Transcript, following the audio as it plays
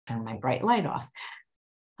turn my bright light off.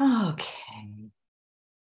 Okay.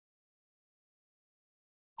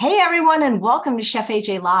 Hey everyone, and welcome to Chef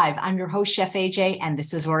AJ Live. I'm your host, Chef AJ, and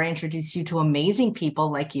this is where I introduce you to amazing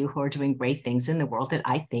people like you who are doing great things in the world that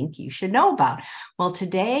I think you should know about. Well,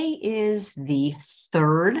 today is the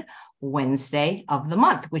third Wednesday of the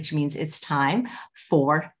month, which means it's time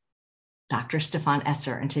for Dr. Stephan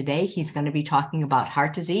Esser. And today he's going to be talking about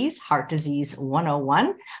Heart Disease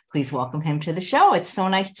 101. Please welcome him to the show. It's so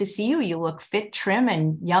nice to see you. You look fit, trim,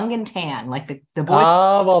 and young and tan, like the boy.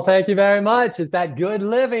 Oh, well, thank you very much. It's that good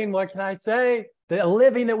living. What can I say? The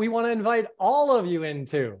living that we want to invite all of you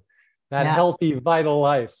into, that healthy, vital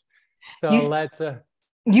life. So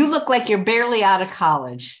you look like you're barely out of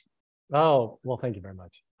college. Oh, well, thank you very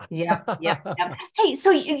much. Yep. Hey,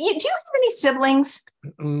 so do you have any siblings?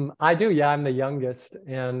 I do. Yeah, I'm the youngest,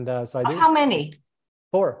 and so I do. How many?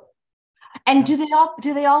 4. And do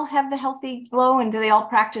they all have the healthy glow, and do they all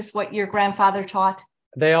practice what your grandfather taught?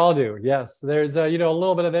 They all do. Yes, there's a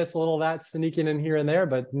little bit of this, a little of that sneaking in here and there,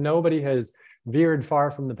 but nobody has veered far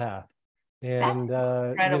from the path. And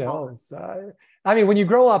incredible. I mean, when you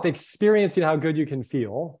grow up experiencing how good you can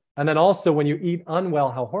feel, and then also when you eat unwell,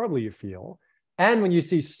 how horribly you feel. And when you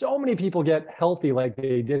see so many people get healthy like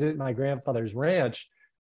they did at my grandfather's ranch,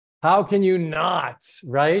 how can you not,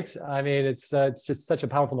 right? I mean, it's just such a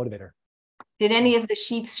powerful motivator. Did any of the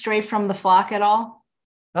sheep stray from the flock at all?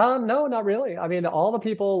 No, not really. I mean, all the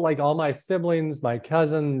people, like all my siblings, my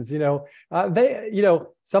cousins, some of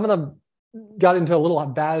them got into a little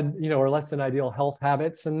bad, or less than ideal health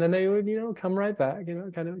habits. And then they would, come right back,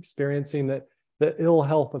 kind of experiencing the ill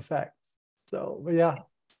health effects. So, but yeah.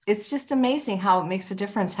 It's just amazing how it makes a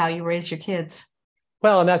difference how you raise your kids.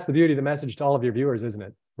 Well, and that's the beauty of the message to all of your viewers, isn't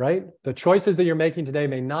it? Right? The choices that you're making today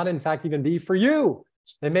may not, in fact, even be for you.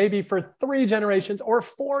 They may be for 3 generations or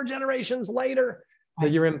 4 generations later. That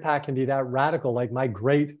your impact can be that radical, like my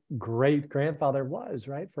great-great-grandfather was,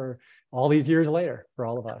 right? For all these years later, for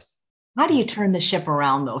all of us. How do you turn the ship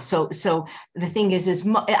around, though? So the thing is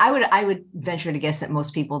I would venture to guess that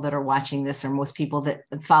most people that are watching this, or most people that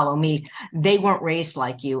follow me, they weren't raised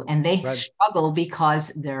like you, and they struggle because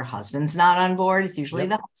their husband's not on board. It's usually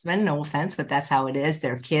the husband, no offense, but that's how it is.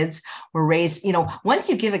 Their kids were raised, once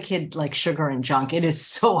you give a kid like sugar and junk, it is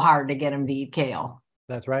so hard to get him to eat kale.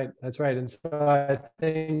 That's right. And so I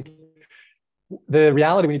think the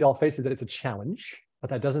reality we need to all face is that it's a challenge, but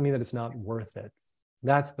that doesn't mean that it's not worth it.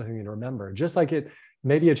 That's the thing to remember. Just like it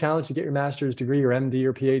may be a challenge to get your master's degree, your MD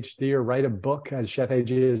or PhD, or write a book, as Chef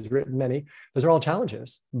AJ has written many. Those are all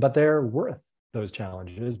challenges, but they're worth those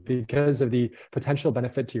challenges because of the potential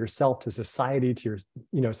benefit to yourself, to society, to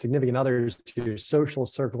your significant others, to your social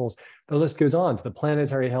circles. The list goes on, to the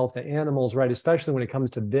planetary health, to animals, right? Especially when it comes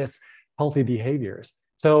to this healthy behaviors.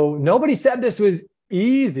 So nobody said this was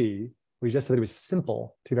easy. We just said it was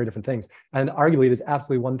simple, 2 very different things. And arguably it is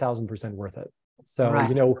absolutely 1000% worth it. So,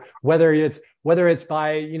 whether it's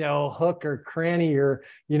by, hook or cranny or,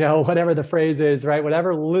 whatever the phrase is, right?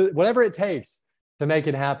 Whatever it takes to make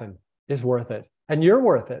it happen is worth it. And you're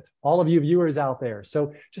worth it. All of you viewers out there.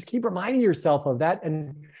 So just keep reminding yourself of that.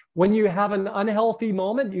 And when you have an unhealthy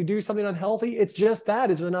moment, you do something unhealthy, it's just that.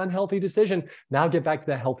 It's an unhealthy decision. Now get back to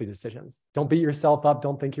the healthy decisions. Don't beat yourself up.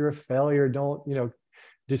 Don't think you're a failure. Don't,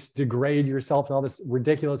 just degrade yourself and all this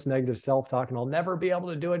ridiculous negative self-talk, and I'll never be able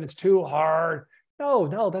to do it. It's too hard. No,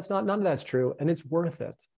 none of that's true. And it's worth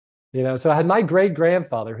it. So I had my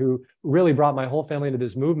great-grandfather who really brought my whole family into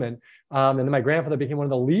this movement. And then my grandfather became one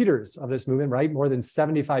of the leaders of this movement, right? More than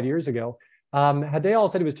 75 years ago. Had they all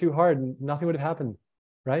said it was too hard, nothing would have happened,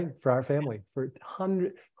 right? For our family, for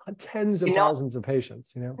tens of thousands of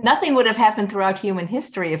patients, Nothing would have happened throughout human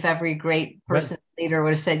history if every great person leader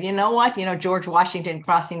would have said, you know what, George Washington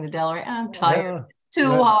crossing the Delaware, I'm tired. It's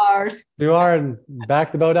too hard. Too hard.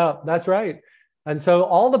 Back the boat up. That's right. And so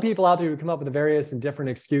all the people out there who come up with the various and different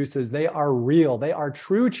excuses, they are real. They are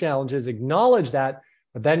true challenges. Acknowledge that,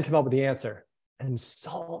 but then come up with the answer and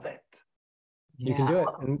solve it. You can do it.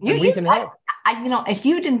 And we can help. If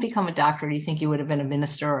you didn't become a doctor, do you think you would have been a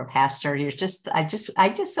minister or a pastor? I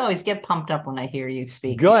just always get pumped up when I hear you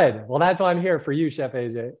speak. Good. Well, that's why I'm here for you, Chef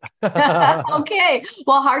AJ. Okay.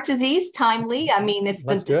 Well, heart disease, timely. I mean,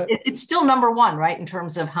 it's still number 1, right? In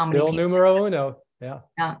terms of how many still people. Numero uno. Yeah.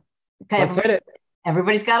 Okay. Let's hit it.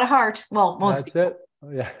 Everybody's got a heart. Well, most That's it.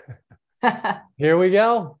 Oh, yeah. Here we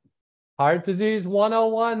go. Heart Disease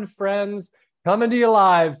 101, friends. Coming to you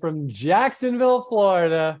live from Jacksonville,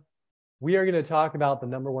 Florida. We are going to talk about the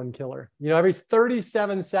number 1 killer. Every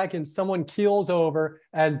 37 seconds, someone keels over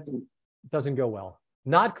and it doesn't go well.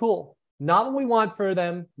 Not cool. Not what we want for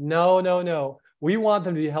them. No. We want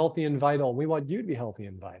them to be healthy and vital. We want you to be healthy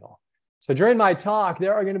and vital. So during my talk,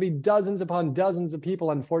 there are going to be dozens upon dozens of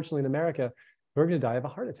people, unfortunately, in America, who are going to die of a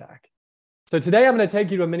heart attack. So today I'm going to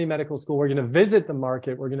take you to a mini medical school. We're going to visit the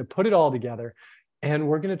market. We're going to put it all together. And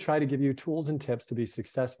we're going to try to give you tools and tips to be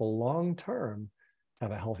successful long-term, to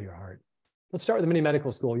have a healthier heart. Let's start with the mini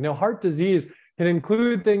medical school. You know, heart disease can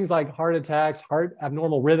include things like heart attacks, heart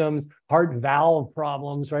abnormal rhythms, heart valve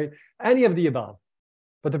problems, right? Any of the above.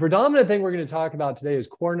 But the predominant thing we're going to talk about today is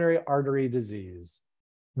coronary artery disease.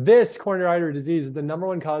 This coronary artery disease is the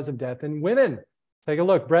 #1 cause of death in women. Take a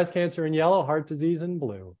look, breast cancer in yellow, heart disease in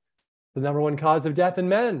blue. The #1 cause of death in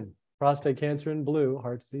men, prostate cancer in blue,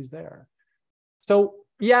 heart disease there. So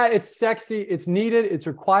yeah, it's sexy, it's needed, it's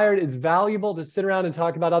required, it's valuable to sit around and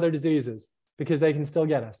talk about other diseases because they can still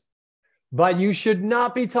get us. But you should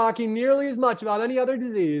not be talking nearly as much about any other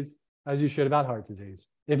disease as you should about heart disease.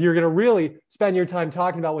 If you're going to really spend your time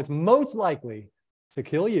talking about what's most likely to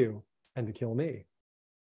kill you and to kill me.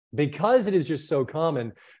 Because it is just so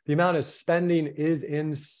common, the amount of spending is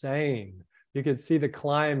insane. You can see the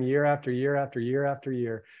climb year after year after year after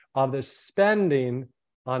year of the spending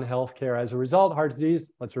on healthcare. As a result, heart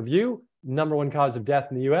disease, let's review, #1 cause of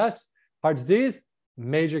death in the US. Heart disease,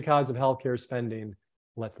 major cause of healthcare spending.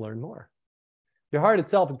 Let's learn more. Your heart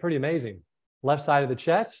itself is pretty amazing. Left side of the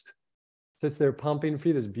chest sits there pumping for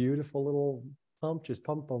you, this beautiful little pump, just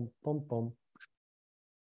pump, pump, pump, pump.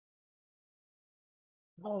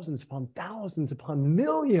 Thousands upon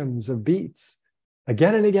millions of beats,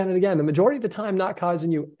 again and again and again. The majority of the time, not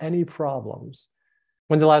causing you any problems.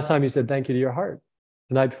 When's the last time you said thank you to your heart?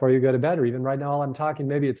 The night before you go to bed, or even right now while I'm talking,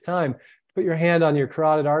 maybe it's time to put your hand on your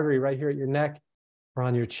carotid artery right here at your neck or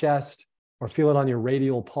on your chest, or feel it on your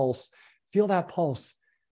radial pulse. Feel that pulse.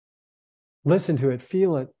 Listen to it,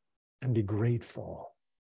 feel it, and be grateful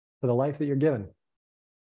for the life that you're given.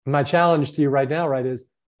 And my challenge to you right now, right, is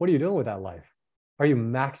what are you doing with that life? Are you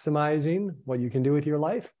maximizing what you can do with your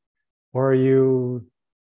life? Or are you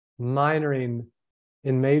minoring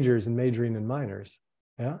in majors and majoring in minors?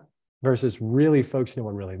 Yeah. Versus really focusing on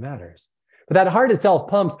what really matters. But that heart itself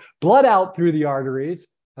pumps blood out through the arteries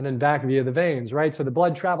and then back via the veins, right? So the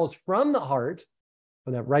blood travels from the heart,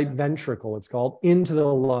 from that right ventricle, it's called, into the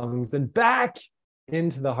lungs, then back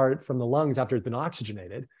into the heart from the lungs after it's been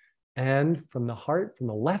oxygenated, and from the heart, from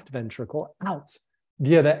the left ventricle, out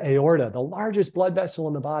via the aorta, the largest blood vessel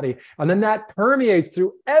in the body. And then that permeates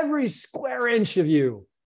through every square inch of you.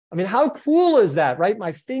 I mean, how cool is that, right?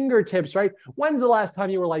 My fingertips, right? When's the last time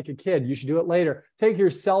you were like a kid? You should do it later. Take your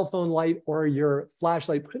cell phone light or your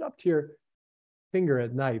flashlight, put it up to your finger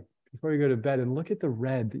at night before you go to bed and look at the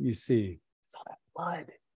red that you see. It's all that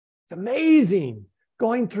blood. It's amazing.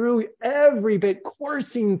 Going through every bit,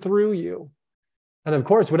 coursing through you. And of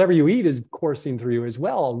course, whatever you eat is coursing through you as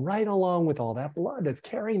well, right along with all that blood that's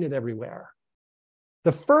carrying it everywhere.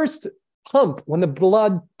 The first pump, when the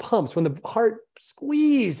blood pumps, when the heart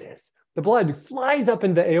squeezes, the blood flies up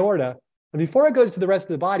into the aorta. And before it goes to the rest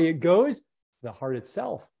of the body, it goes to the heart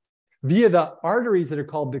itself via the arteries that are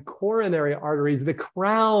called the coronary arteries, the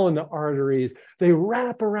crown arteries. They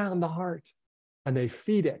wrap around the heart and they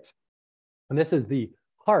feed it. And this is the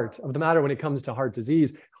heart of the matter when it comes to heart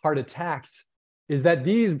disease, heart attacks, is that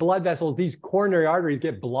these blood vessels, these coronary arteries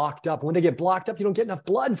get blocked up. When they get blocked up, you don't get enough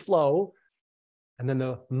blood flow. And then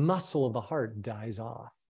the muscle of the heart dies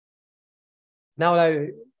off. Now, I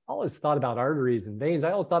always thought about arteries and veins.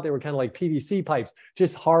 I always thought they were kind of like PVC pipes,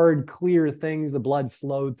 just hard, clear things. The blood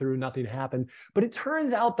flowed through, nothing happened. But it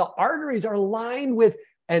turns out the arteries are lined with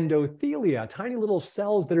endothelia, tiny little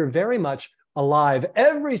cells that are very much alive,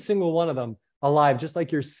 every single one of them alive, just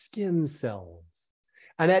like your skin cells.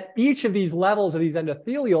 And at each of these levels of these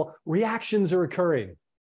endothelial, reactions are occurring.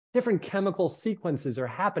 Different chemical sequences are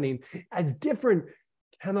happening as different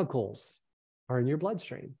chemicals are in your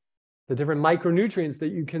bloodstream. The different micronutrients that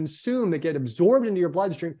you consume that get absorbed into your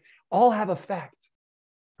bloodstream all have effect.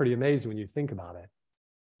 Pretty amazing when you think about it.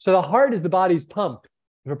 So the heart is the body's pump.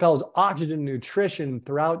 It propels oxygen and nutrition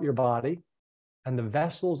throughout your body. And the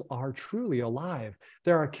vessels are truly alive.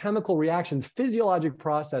 There are chemical reactions, physiologic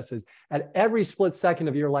processes at every split second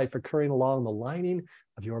of your life occurring along the lining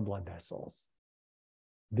of your blood vessels.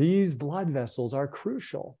 These blood vessels are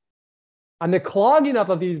crucial. And the clogging up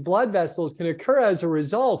of these blood vessels can occur as a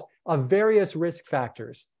result of various risk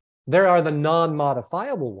factors. There are the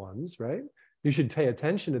non-modifiable ones, right? You should pay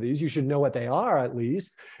attention to these. You should know what they are at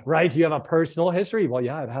least, right? Do you have a personal history? Well,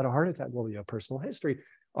 yeah, I've had a heart attack. Well, you have a personal history.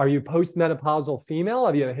 Are you postmenopausal female?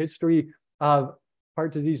 Have you had a history of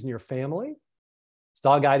heart disease in your family?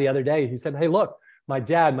 Saw a guy the other day. He said, hey, look, my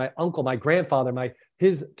dad, my uncle, my grandfather,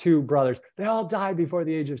 his two brothers, they all died before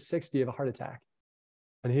the age of 60 of a heart attack.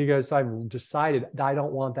 And he goes, so I've decided that I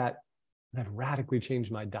don't want that. And I've radically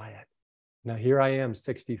changed my diet. Now here I am,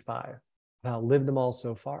 65. And I've lived them all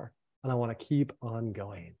so far. And I want to keep on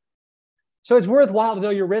going. So it's worthwhile to know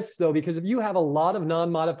your risks, though, because if you have a lot of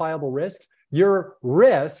non-modifiable risks, your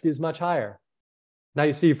risk is much higher. Now,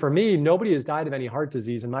 you see, for me, nobody has died of any heart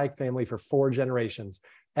disease in my family for 4 generations,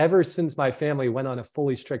 ever since my family went on a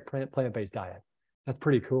fully strict plant-based diet. That's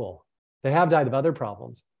pretty cool. They have died of other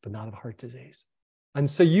problems, but not of heart disease. And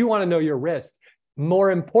so you want to know your risks. More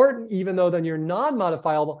important, even though, than your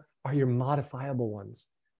non-modifiable are your modifiable ones.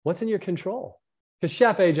 What's in your control? Because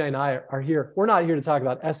Chef AJ and I are here. We're not here to talk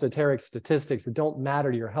about esoteric statistics that don't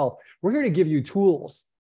matter to your health. We're here to give you tools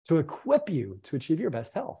to equip you to achieve your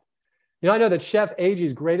best health. You know, I know that Chef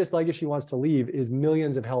AJ's greatest legacy she wants to leave is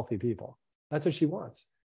millions of healthy people. That's what she wants.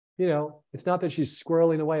 You know, it's not that she's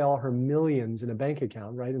squirreling away all her millions in a bank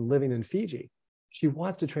account, right, and living in Fiji. She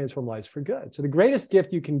wants to transform lives for good. So the greatest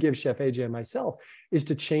gift you can give Chef AJ and myself is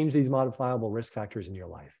to change these modifiable risk factors in your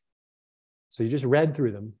life. So you just read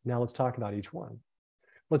through them. Now let's talk about each one.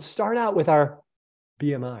 Let's start out with our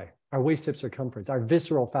BMI, our waist hip circumference, our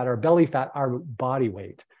visceral fat, our belly fat, our body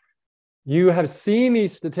weight. You have seen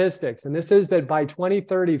these statistics, and this is that by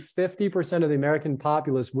 2030, 50% of the American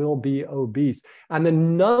populace will be obese. And the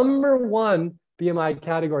number one BMI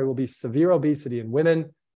category will be severe obesity in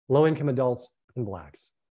women, low-income adults, and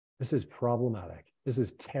Blacks. This is problematic. This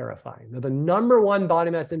is terrifying. Now, the number one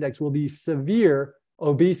body mass index will be severe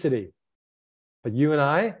obesity. But you and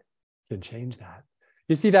I can change that.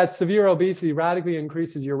 You see, that severe obesity radically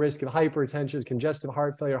increases your risk of hypertension, congestive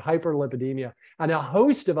heart failure, hyperlipidemia, and a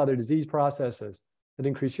host of other disease processes that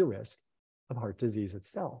increase your risk of heart disease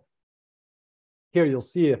itself. Here you'll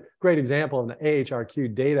see a great example in the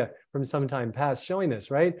AHRQ data from some time past showing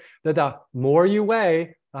this, right? That the more you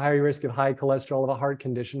weigh, the higher your risk of high cholesterol, of a heart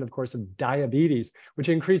condition, of course, of diabetes, which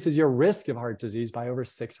increases your risk of heart disease by over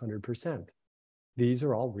 600%. These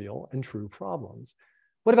are all real and true problems.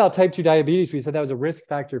 What about type 2 diabetes? We said that was a risk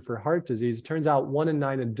factor for heart disease. It turns out 1 in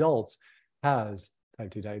 9 adults has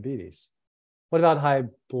type 2 diabetes. What about high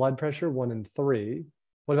blood pressure? 1 in 3.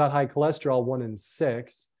 What about high cholesterol? 1 in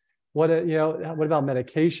 6. What about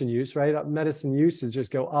medication use, right? Medicine uses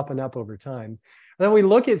just go up and up over time. And then we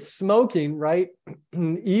look at smoking, right?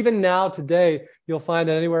 Even now today, you'll find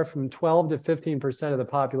that anywhere from 12 to 15% of the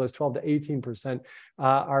populace, 12 to 18%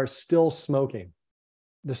 are still smoking.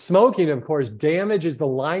 The smoking, of course, damages the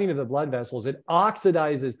lining of the blood vessels. It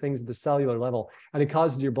oxidizes things at the cellular level, and it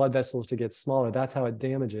causes your blood vessels to get smaller. That's how it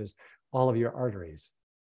damages all of your arteries,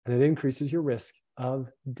 and it increases your risk of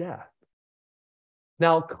death.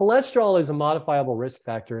 Now, cholesterol is a modifiable risk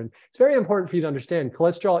factor, and it's very important for you to understand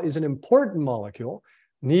cholesterol is an important molecule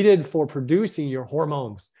needed for producing your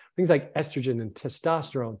hormones, things like estrogen and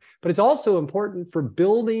testosterone, but it's also important for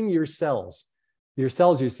building your cells. Your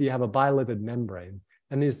cells, you see, have a bilipid membrane.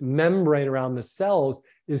 And this membrane around the cells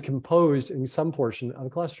is composed in some portion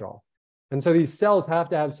of cholesterol. And so these cells have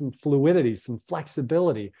to have some fluidity, some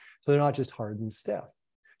flexibility, so they're not just hard and stiff.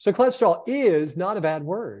 So cholesterol is not a bad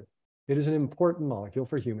word. It is an important molecule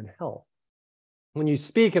for human health. When you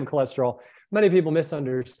speak of cholesterol, many people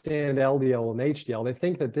misunderstand LDL and HDL. They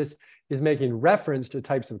think that this is making reference to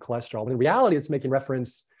types of cholesterol. But in reality, it's making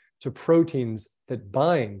reference to proteins that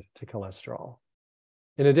bind to cholesterol.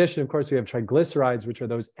 In addition, of course, we have triglycerides, which are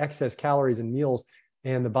those excess calories in meals,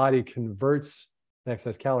 and the body converts the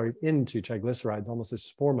excess calories into triglycerides, almost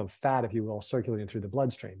this form of fat, if you will, circulating through the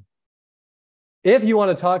bloodstream. If you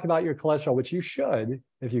want to talk about your cholesterol, which you should,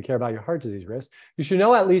 if you care about your heart disease risk, you should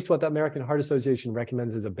know at least what the American Heart Association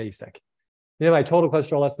recommends as a basic. You know, my total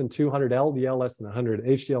cholesterol less than 200, LDL less than 100,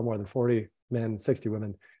 HDL more than 40 men, 60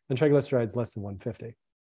 women, and triglycerides less than 150.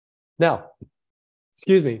 Now,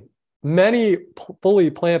 excuse me, many fully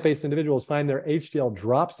plant-based individuals find their HDL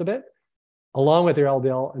drops a bit, along with their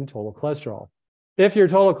LDL and total cholesterol. If your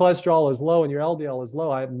total cholesterol is low and your LDL is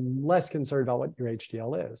low, I'm less concerned about what your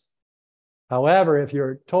HDL is. However, if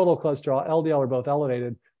your total cholesterol, LDL are both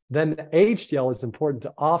elevated, then the HDL is important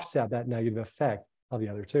to offset that negative effect of the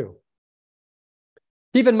other two.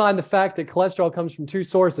 Keep in mind the fact that cholesterol comes from two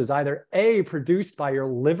sources, either A, produced by your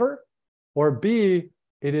liver, or B,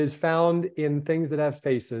 it is found in things that have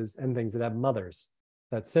faces and things that have mothers.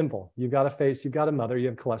 That's simple. You've got a face, you've got a mother, you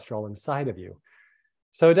have cholesterol inside of you.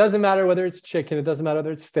 So it doesn't matter whether it's chicken, it doesn't matter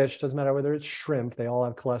whether it's fish, it doesn't matter whether it's shrimp, they all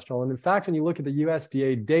have cholesterol. And in fact, when you look at the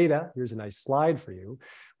USDA data, here's a nice slide for you.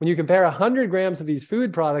 When you compare 100 grams of these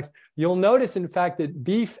food products, you'll notice, in fact, that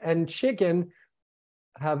beef and chicken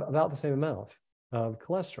have about the same amount of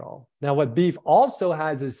cholesterol. Now, what beef also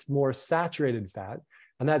has is more saturated fat,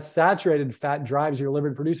 and that saturated fat drives your liver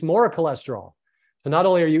to produce more cholesterol. So not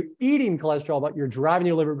only are you eating cholesterol, but you're driving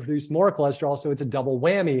your liver to produce more cholesterol. So it's a double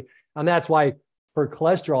whammy. And that's why, for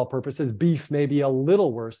cholesterol purposes, beef may be a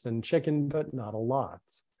little worse than chicken, but not a lot.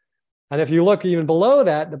 And if you look even below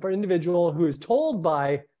that, the individual who is told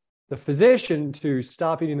by the physician to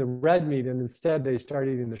stop eating the red meat and instead they start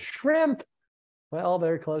eating the shrimp, well,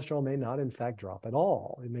 their cholesterol may not, in fact, drop at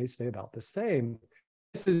all. It may stay about the same.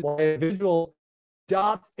 This is why individuals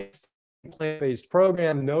adopt a plant-based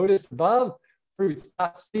program. Notice above, fruits,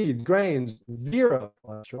 nuts, seeds, grains, zero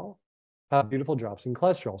cholesterol, have beautiful drops in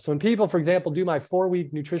cholesterol. So when people, for example, do my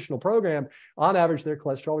 4-week nutritional program, on average, their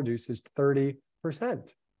cholesterol reduces 30%.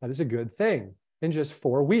 That is a good thing. In just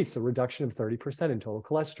 4 weeks, a reduction of 30% in total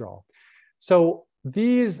cholesterol. So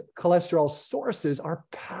these cholesterol sources are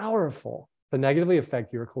powerful to negatively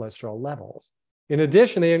affect your cholesterol levels. In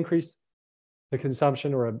addition, they increase the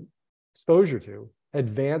consumption or exposure to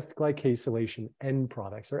advanced glycosylation end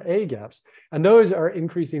products, or AGAPs, and those are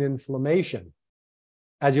increasing inflammation.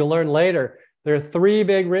 As you'll learn later, there are 3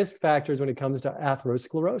 big risk factors when it comes to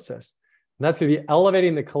atherosclerosis. And that's going to be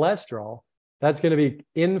elevating the cholesterol, that's going to be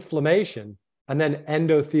inflammation, and then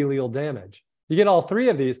endothelial damage. You get all 3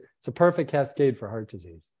 of these, it's a perfect cascade for heart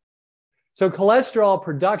disease. So cholesterol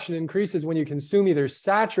production increases when you consume either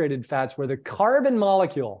saturated fats, where the carbon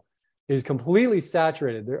molecule is completely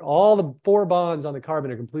saturated. All the 4 bonds on the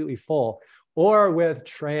carbon are completely full, or with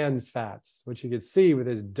trans fats, which you can see with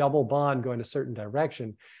this double bond going a certain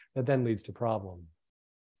direction that then leads to problem.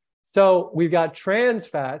 So we've got trans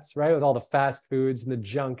fats, right, with all the fast foods and the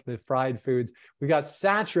junk, the fried foods. We've got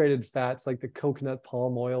saturated fats like the coconut,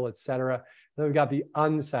 palm oil, et cetera. Then we've got the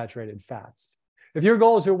unsaturated fats. If your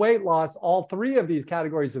goal is your weight loss, all 3 of these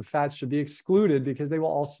categories of fats should be excluded because they will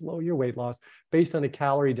all slow your weight loss based on a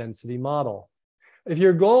calorie density model. If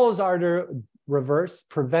your goals are to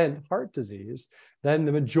prevent heart disease, then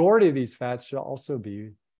the majority of these fats should also be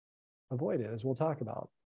avoided, as we'll talk about.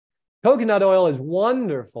 Coconut oil is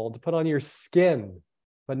wonderful to put on your skin,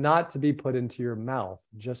 but not to be put into your mouth,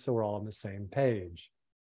 just so we're all on the same page.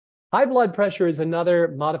 High blood pressure is another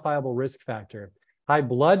modifiable risk factor. High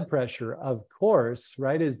blood pressure, of course,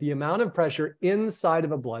 right, is the amount of pressure inside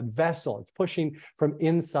of a blood vessel. It's pushing from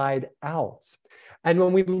inside out. And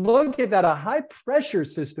when we look at that, a high pressure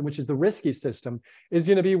system, which is the risky system, is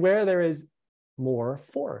going to be where there is more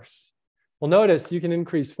force. Well, notice you can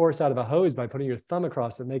increase force out of a hose by putting your thumb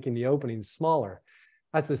across it, making the opening smaller.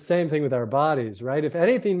 That's the same thing with our bodies, right? If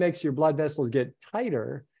anything makes your blood vessels get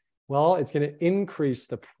tighter, well, it's going to increase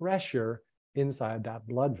the pressure inside that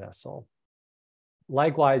blood vessel.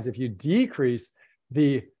 Likewise, if you decrease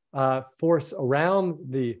the force around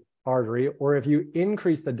the artery, or if you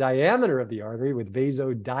increase the diameter of the artery with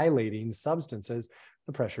vasodilating substances,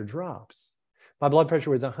 the pressure drops. My blood pressure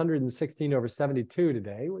was 116/72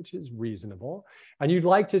 today, which is reasonable. And you'd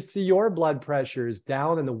like to see your blood pressures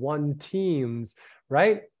down in the 1 teens,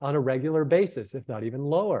 right, on a regular basis, if not even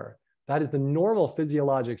lower. That is the normal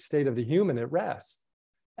physiologic state of the human at rest.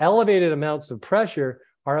 Elevated amounts of pressure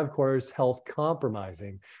are, of course, health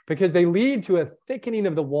compromising because they lead to a thickening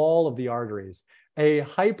of the wall of the arteries. A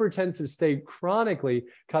hypertensive state chronically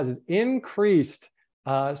causes increased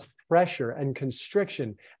pressure and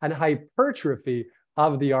constriction and hypertrophy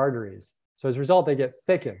of the arteries. So as a result, they get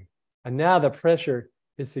thickened. And now the pressure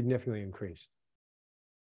is significantly increased.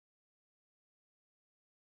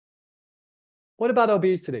 What about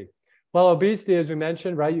obesity? Well, obesity, as we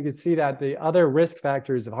mentioned, right, you can see that the other risk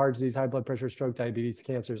factors of heart disease, high blood pressure, stroke, diabetes,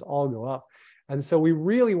 cancers all go up. And so we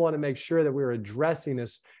really want to make sure that we're addressing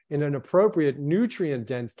this in an appropriate,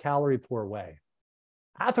 nutrient-dense, calorie-poor way.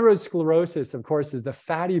 Atherosclerosis, of course, is the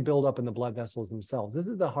fatty buildup in the blood vessels themselves. This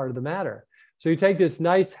is the heart of the matter. So you take this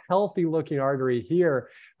nice, healthy-looking artery here,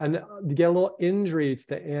 and you get a little injury to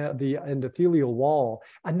the endothelial wall,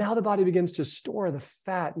 and now the body begins to store the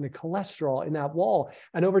fat and the cholesterol in that wall,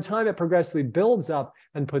 and over time, it progressively builds up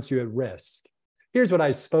and puts you at risk. Here's what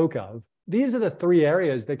I spoke of. These are the 3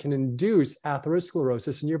 areas that can induce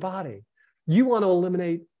atherosclerosis in your body. You want to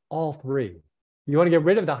eliminate all 3. You want to get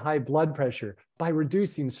rid of the high blood pressure by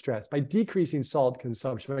reducing stress, by decreasing salt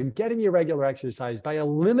consumption, by getting your regular exercise, by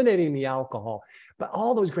eliminating the alcohol, by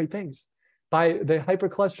all those great things. By the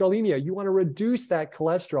hypercholesterolemia, you want to reduce that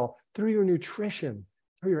cholesterol through your nutrition,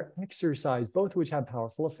 through your exercise, both of which have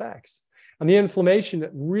powerful effects. And the inflammation,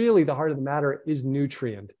 really the heart of the matter is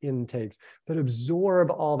nutrient intakes that absorb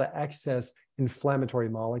all the excess inflammatory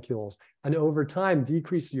molecules and over time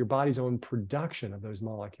decreases your body's own production of those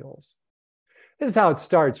molecules. This is how it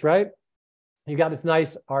starts, right? You got this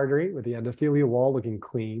nice artery with the endothelial wall looking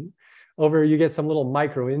clean. You get some little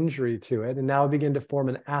micro injury to it, and now begin to form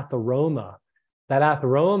an atheroma. that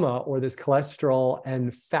atheroma, or this cholesterol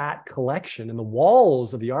and fat collection in the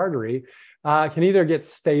walls of the artery, can either get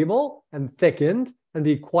stable and thickened and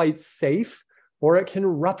be quite safe, or it can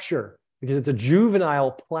rupture because it's a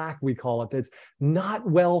juvenile plaque, we call it, that's not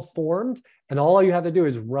well formed. And all you have to do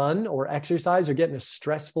is run or exercise or get in a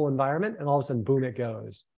stressful environment, and all of a sudden, boom, it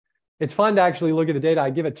goes. It's fun to actually look at the data. I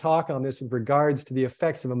give a talk on this with regards to the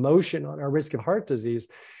effects of emotion on our risk of heart disease.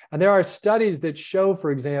 And there are studies that show,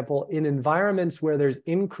 for example, in environments where there's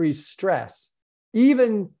increased stress,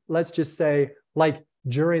 even, let's just say, like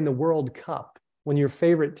during the World Cup, when your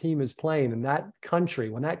favorite team is playing in that country,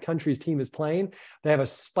 when that country's team is playing, they have a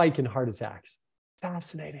spike in heart attacks.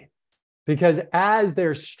 Fascinating. Because as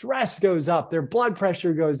their stress goes up, their blood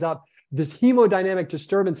pressure goes up, this hemodynamic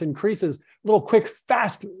disturbance increases, little quick,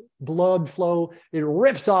 fast blood flow. It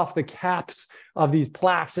rips off the caps of these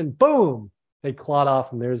plaques and boom, they clot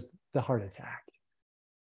off and there's the heart attack.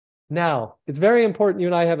 Now, it's very important you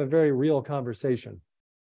and I have a very real conversation.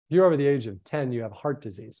 If you're over the age of 10, you have heart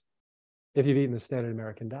disease if you've eaten the standard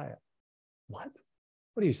American diet. What?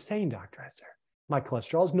 What are you saying, Dr. Esser? My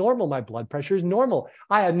cholesterol is normal. My blood pressure is normal.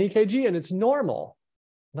 I had an EKG and it's normal.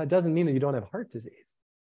 That doesn't mean that you don't have heart disease.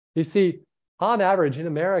 You see, on average in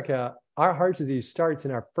America, our heart disease starts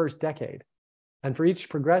in our first decade. And for each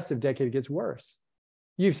progressive decade, it gets worse.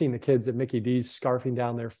 You've seen the kids at Mickey D's scarfing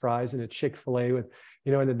down their fries in a Chick-fil-A with,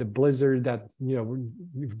 and the Blizzard, that,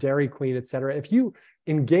 Dairy Queen, et cetera. If you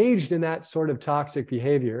engaged in that sort of toxic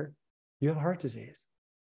behavior, you have heart disease.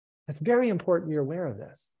 It's very important you're aware of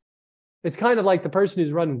this. It's kind of like the person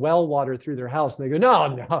who's running well water through their house and they go,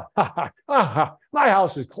 no, my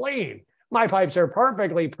house is clean. My pipes are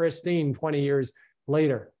perfectly pristine 20 years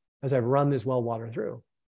later as I've run this well water through.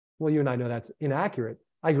 Well, you and I know that's inaccurate.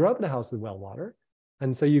 I grew up in a house with well water.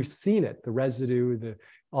 And so you've seen it, the residue,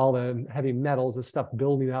 all the heavy metals, the stuff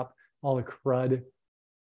building up, all the crud.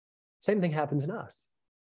 Same thing happens in us.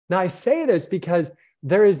 Now, I say this because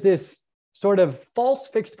there is this sort of false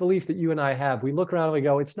fixed belief that you and I have. We look around and we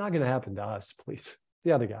go, it's not going to happen to us, please. It's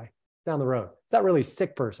the other guy down the road. It's that really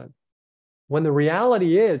sick person. When the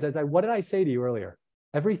reality is, what did I say to you earlier?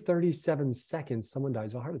 Every 37 seconds, someone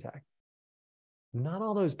dies of a heart attack. Not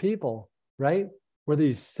all those people, right, were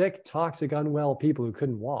these sick, toxic, unwell people who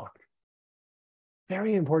couldn't walk.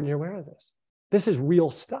 Very important you're aware of this. This is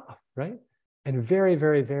real stuff, right? And very,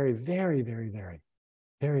 very, very, very, very, very,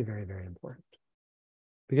 very, very, very important.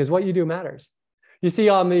 Because what you do matters. You see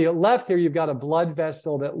on the left here, you've got a blood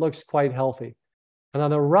vessel that looks quite healthy. And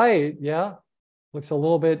on the right, looks a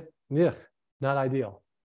little bit, not ideal.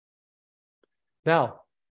 Now,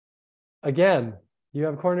 again, you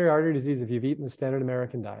have coronary artery disease if you've eaten the standard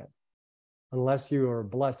American diet, unless you are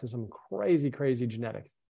blessed with some crazy, crazy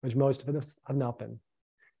genetics, which most of us have not been.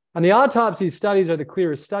 And the autopsy studies are the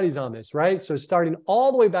clearest studies on this, right? So starting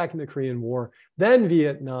all the way back in the Korean War, then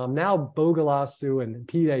Vietnam, now Bogolasu and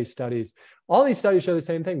P-Day studies, all these studies show the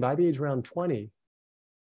same thing. By the age around 20,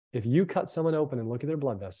 if you cut someone open and look at their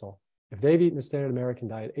blood vessel, if they've eaten the standard American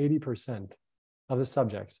diet, 80% of the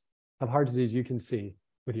subjects have heart disease you can see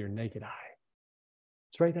with your naked eye.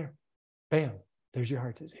 It's right there. Bam, there's your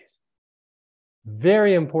heart disease.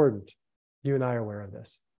 Very important you and I are aware of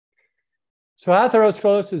this. So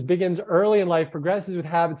atherosclerosis begins early in life, progresses with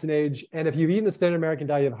habits and age, and if you've eaten the standard American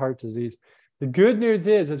diet, you have heart disease. The good news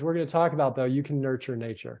is, as we're going to talk about, though, you can nurture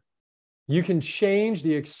nature. You can change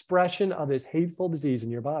the expression of this hateful disease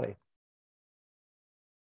in your body.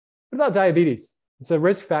 What about diabetes? It's a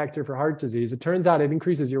risk factor for heart disease. It turns out it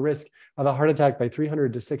increases your risk of a heart attack by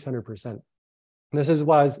 300 to 600%. And this is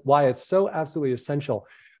why it's so absolutely essential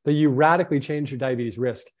that you radically change your diabetes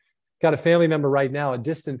risk. Got a family member right now, a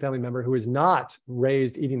distant family member who is not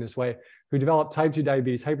raised eating this way, who developed type 2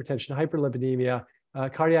 diabetes, hypertension, hyperlipidemia,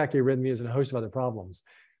 cardiac arrhythmias, and a host of other problems.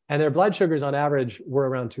 And their blood sugars on average were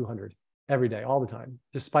around 200 every day, all the time,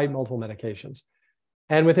 despite multiple medications.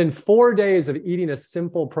 And within 4 days of eating a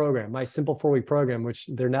simple program, my simple 4-week program, which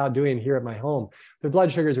they're now doing here at my home, their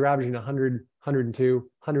blood sugars are averaging 100, 102,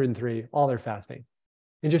 103, all their fasting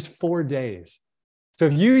in just 4 days. So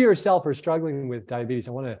if you yourself are struggling with diabetes,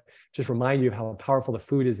 I want to just remind you of how powerful the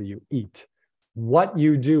food is that you eat. What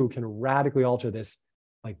you do can radically alter this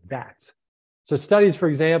like that. So studies, for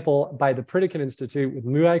example, by the Pritikin Institute with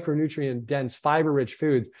micronutrient-dense, fiber-rich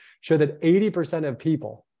foods show that 80% of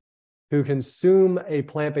people who consume a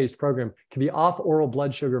plant-based program can be off oral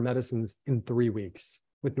blood sugar medicines in 3 weeks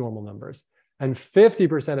with normal numbers. And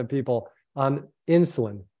 50% of people on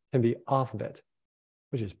insulin can be off of it,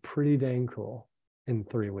 which is pretty dang cool, in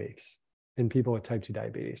 3 weeks in people with type 2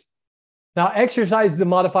 diabetes. Now, exercise is a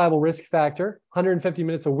modifiable risk factor. 150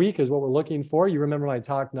 minutes a week is what we're looking for. You remember my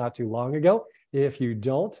talk not too long ago. If you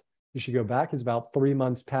don't, you should go back. It's about 3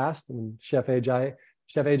 months past, and Chef AJ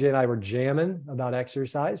and I were jamming about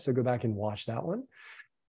exercise. So go back and watch that one.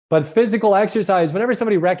 But physical exercise, whenever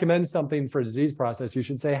somebody recommends something for a disease process, you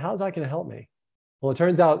should say, how's that going to help me? Well, it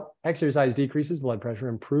turns out exercise decreases blood pressure,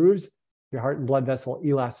 improves your heart and blood vessel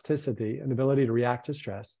elasticity and ability to react to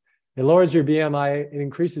stress. It lowers your BMI, it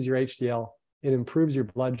increases your HDL, it improves your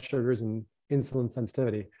blood sugars and insulin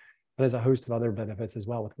sensitivity. And there's a host of other benefits as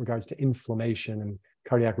well with regards to inflammation and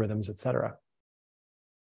cardiac rhythms, et cetera.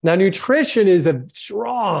 Now, nutrition is a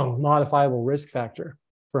strong modifiable risk factor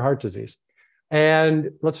for heart disease.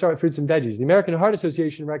 And let's start with fruits and veggies. The American Heart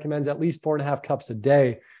Association recommends at least 4.5 cups a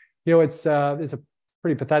day. You know, it's a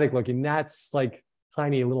pretty pathetic looking. That's like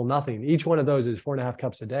tiny little nothing. Each one of those is 4.5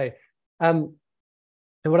 cups a day. And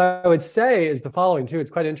what I would say is the following too. It's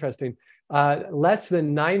quite interesting. Less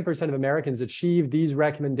than 9% of Americans achieve these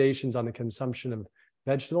recommendations on the consumption of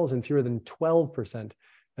vegetables, and fewer than 12%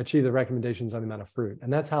 achieve the recommendations on the amount of fruit.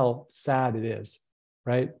 And that's how sad it is,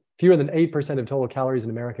 right? Fewer than 8% of total calories in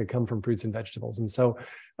America come from fruits and vegetables. And so,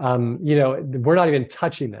 you know, we're not even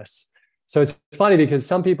touching this. So it's funny because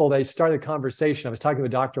some people, they start a conversation. I was talking to a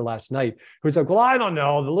doctor last night who was like, well, I don't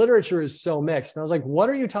know. The literature is so mixed. And I was like, what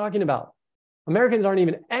are you talking about? Americans aren't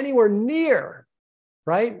even anywhere near,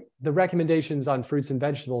 right, the recommendations on fruits and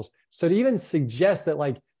vegetables. So to even suggest that,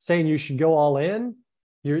 like saying you should go all in,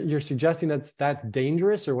 you're suggesting that's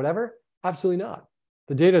dangerous or whatever? Absolutely not.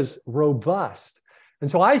 The data is robust.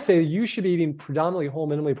 And so I say you should be eating predominantly whole,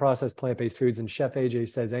 minimally processed plant-based foods, and Chef AJ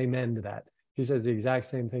says amen to that. He says the exact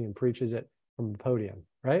same thing and preaches it from the podium,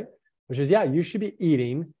 right? Which is, yeah, you should be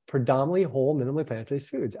eating predominantly whole, minimally plant-based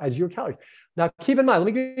foods as your calories. Now, keep in mind, let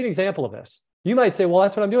me give you an example of this. You might say, well,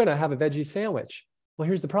 that's what I'm doing. I have a veggie sandwich. Well,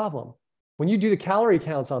 here's the problem. When you do the calorie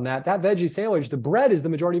counts on that veggie sandwich, the bread is the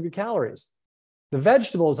majority of your calories. The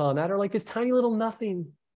vegetables on that are like this tiny little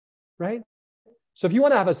nothing, right? So if you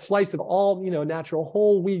want to have a slice of all, you know, natural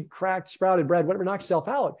whole wheat, cracked, sprouted bread, whatever, knock yourself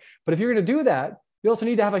out. But if you're going to do that, you also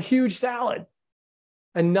need to have a huge salad.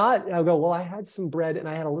 And not, I'll go, well, I had some bread and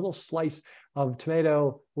I had a little slice of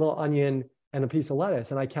tomato, a little onion, and a piece of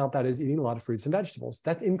lettuce. And I count that as eating a lot of fruits and vegetables.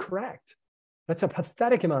 That's incorrect. That's a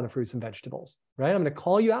pathetic amount of fruits and vegetables, right? I'm going to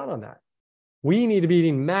call you out on that. We need to be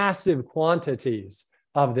eating massive quantities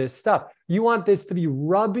of this stuff. You want this to be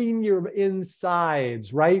rubbing your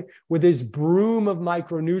insides, right? With this broom of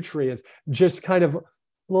micronutrients, just kind of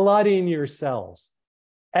flooding your cells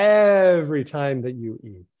every time that you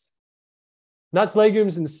eat. Nuts,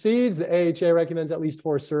 legumes, and seeds. The AHA recommends at least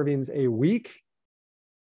 4 servings a week.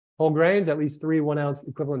 Whole grains, at least 3 1-ounce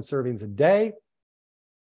equivalent servings a day.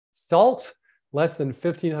 Salt, less than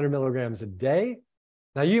 1,500 milligrams a day.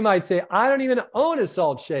 Now you might say, I don't even own a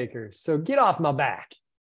salt shaker, so get off my back.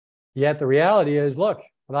 Yet the reality is, look,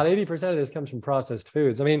 about 80% of this comes from processed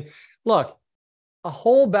foods. I mean, look, a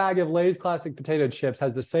whole bag of Lay's classic potato chips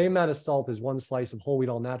has the same amount of salt as 1 slice of whole wheat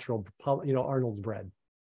all natural, you know, Arnold's bread.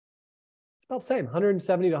 It's about the same,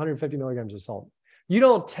 170 to 150 milligrams of salt. You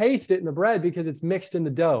don't taste it in the bread because it's mixed in the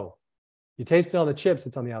dough. You taste it on the chips,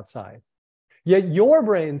 it's on the outside. Yet your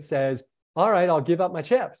brain says, all right, I'll give up my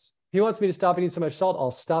chips. He wants me to stop eating so much salt,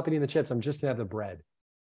 I'll stop eating the chips. I'm just going to have the bread.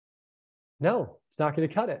 No, it's not going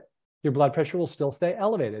to cut it. Your blood pressure will still stay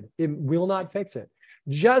elevated. It will not fix it.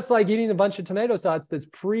 Just like eating a bunch of tomato sauce that's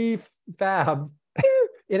prefabbed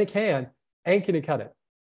in a can ain't going to cut it.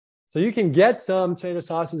 So you can get some tomato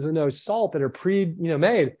sauces with no salt that are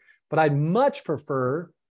made, but I'd much prefer,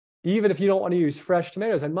 even if you don't want to use fresh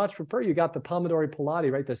tomatoes, I'd much prefer you got the pomodori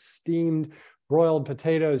pelati, right? The steamed broiled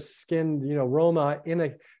potatoes, skinned, Roma in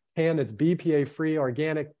a can that's BPA free,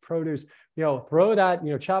 organic produce. Throw that,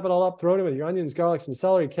 chop it all up, throw it in with your onions, garlic, some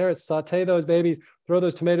celery, carrots, saute those babies, throw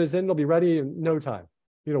those tomatoes in, it'll be ready in no time.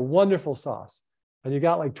 Wonderful sauce. And you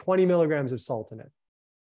got like 20 milligrams of salt in it.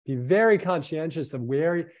 Be very conscientious of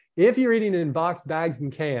if you're eating in boxed bags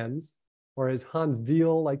and cans, or as Hans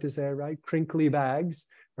Veal like to say, right, crinkly bags,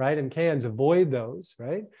 right, and cans, avoid those,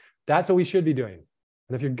 right? That's what we should be doing.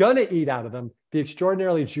 And if you're going to eat out of them, be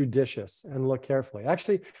extraordinarily judicious and look carefully.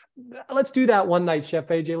 Actually, let's do that one night, Chef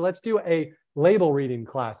AJ. Let's do a label reading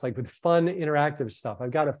class, like with fun, interactive stuff.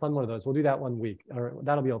 I've got a fun one of those. We'll do that one week, or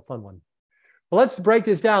that'll be a fun one. Well, let's break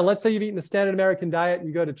this down. Let's say you've eaten the standard American diet.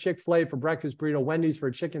 You go to Chick-fil-A for breakfast burrito, Wendy's for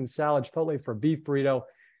a chicken salad, Chipotle for a beef burrito.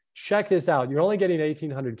 Check this out. You're only getting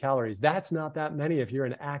 1,800 calories. That's not that many if you're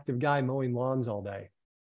an active guy mowing lawns all day.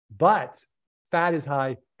 But fat is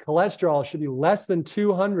high. Cholesterol should be less than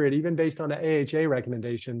 200, even based on the AHA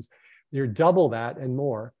recommendations. You're double that and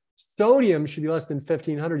more. Sodium should be less than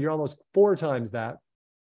 1,500. You're almost 4 times that.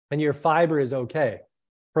 And your fiber is okay.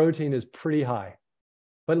 Protein is pretty high.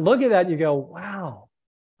 But look at that and you go, wow.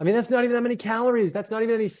 I mean, that's not even that many calories. That's not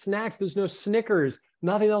even any snacks. There's no Snickers,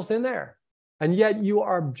 nothing else in there. And yet you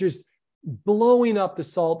are just blowing up the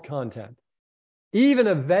salt content. Even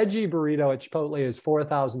a veggie burrito at Chipotle is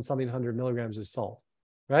 4,000 something hundred milligrams of salt,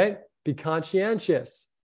 right? Be conscientious.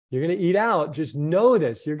 You're going to eat out. Just know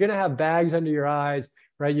this. You're going to have bags under your eyes,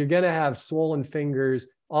 right? You're going to have swollen fingers,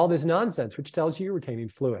 all this nonsense, which tells you you're retaining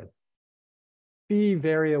fluid. Be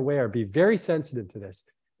very aware. Be very sensitive to this.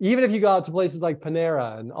 Even if you go out to places like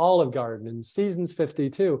Panera and Olive Garden and Seasons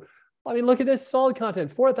 52, I mean, look at this salt content,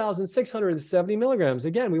 4,670 milligrams.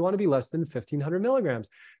 Again, we want to be less than 1,500 milligrams.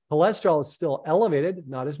 Cholesterol is still elevated,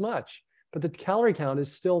 not as much, but the calorie count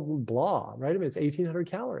is still blah, right? I mean, it's 1,800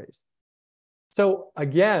 calories. So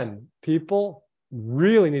again, people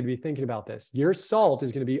really need to be thinking about this. Your salt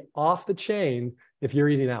is going to be off the chain if you're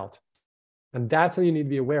eating out. And that's something you need to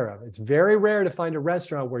be aware of. It's very rare to find a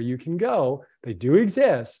restaurant where you can go, they do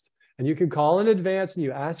exist, and you can call in advance and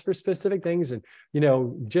you ask for specific things and,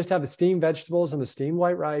 just have the steamed vegetables and the steamed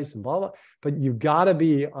white rice and blah, blah, but you've got to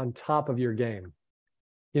be on top of your game.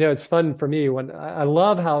 It's fun for me when I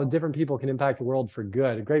love how different people can impact the world for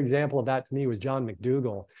good. A great example of that to me was John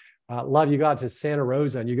McDougall. You go out to Santa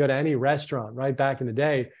Rosa and you go to any restaurant, right? Back in the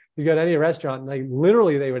day, you go to any restaurant and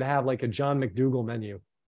literally they would have like a John McDougall menu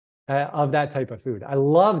of that type of food. I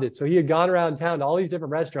loved it. So he had gone around town to all these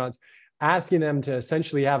different restaurants, asking them to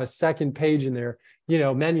essentially have a second page in their,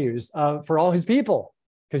 menus for all his people.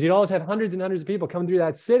 Because you'd always have hundreds and hundreds of people come through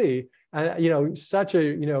that city. And, such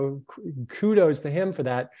a, kudos to him for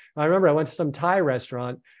that. I remember I went to some Thai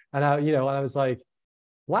restaurant and I was like,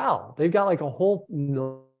 wow, they've got like a whole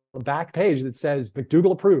back page that says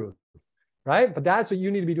McDougall approved, right? But that's what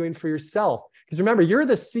you need to be doing for yourself. Because remember, you're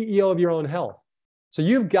the CEO of your own health. So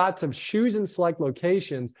you've got to choose and select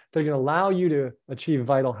locations that are going to allow you to achieve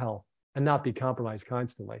vital health and not be compromised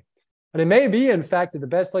constantly. And it may be, in fact, that the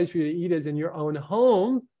best place for you to eat is in your own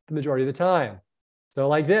home the majority of the time. So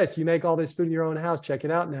like this, you make all this food in your own house. Check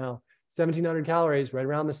it out now. 1,700 calories, right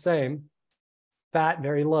around the same. Fat,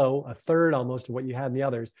 very low, a third almost of what you had in the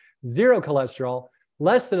others. Zero cholesterol,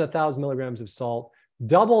 less than 1,000 milligrams of salt,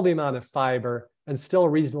 double the amount of fiber, and still a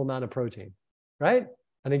reasonable amount of protein, right?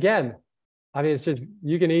 And again, I mean, it's just,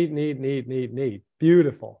 you can eat and eat and eat and eat and eat.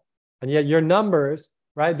 Beautiful. And yet your numbers,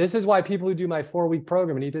 right? This is why people who do my 4-week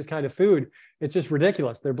program and eat this kind of food, it's just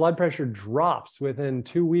ridiculous. Their blood pressure drops within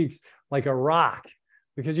 2 weeks like a rock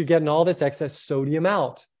because you're getting all this excess sodium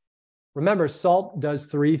out. Remember, salt does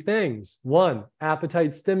 3 things. 1,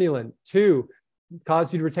 appetite stimulant. 2,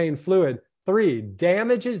 causes you to retain fluid. 3,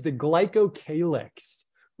 damages the glycocalyx.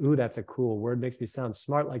 Ooh, that's a cool word. Makes me sound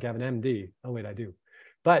smart like I have an MD. Oh, wait, I do.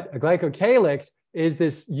 But a glycocalyx is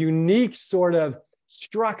this unique sort of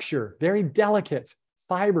structure, very delicate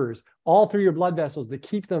fibers all through your blood vessels that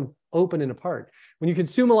keep them open and apart. When you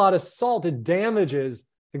consume a lot of salt, it damages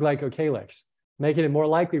the glycocalyx, making it more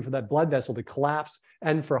likely for that blood vessel to collapse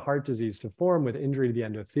and for heart disease to form with injury to the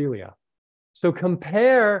endothelia. So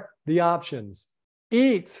compare the options.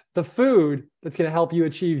 Eat the food that's going to help you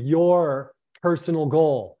achieve your personal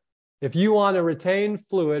goal. If you want to retain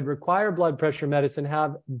fluid, require blood pressure medicine,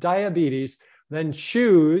 have diabetes, then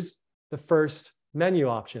choose the first menu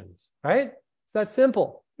options, right? It's that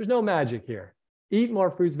simple. There's no magic here. Eat more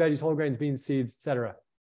fruits, veggies, whole grains, beans, seeds, etc.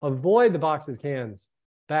 Avoid the boxes, cans,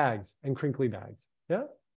 bags, and crinkly bags. Yeah?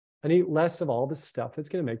 And eat less of all the stuff that's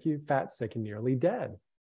going to make you fat, sick, and nearly dead.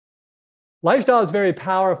 Lifestyle is very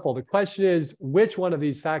powerful. The question is, which one of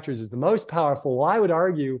these factors is the most powerful? Well, I would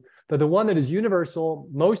argue that the one that is universal,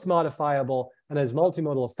 most modifiable, and has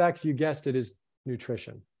multimodal effects, you guessed it, is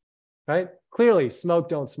nutrition, right? Clearly, smoke,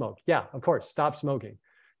 don't smoke. Yeah, of course, stop smoking.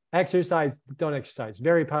 Exercise, don't exercise.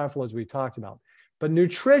 Very powerful, as we talked about. But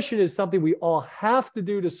nutrition is something we all have to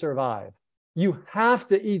do to survive. You have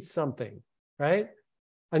to eat something, right?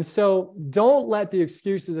 And so don't let the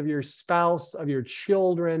excuses of your spouse, of your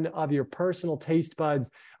children, of your personal taste buds,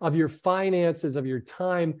 of your finances, of your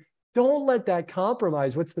time, don't let that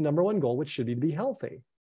compromise what's the number one goal, which should be to be healthy.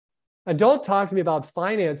 And don't talk to me about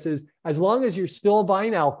finances as long as you're still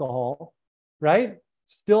buying alcohol, right?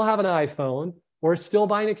 Still have an iPhone, or still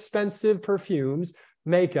buying expensive perfumes,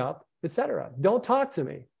 makeup, etc. Don't talk to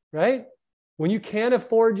me, right? When you can't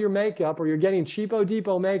afford your makeup or you're getting cheapo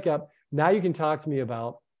depot makeup, now you can talk to me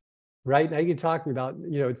about, right? Now you can talk to me about,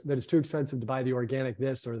 that it's too expensive to buy the organic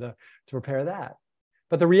this or to prepare that.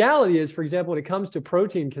 But the reality is, for example, when it comes to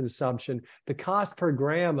protein consumption, the cost per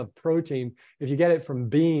gram of protein, if you get it from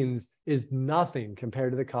beans, is nothing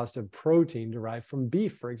compared to the cost of protein derived from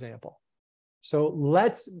beef, for example. So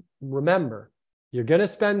let's remember, you're going to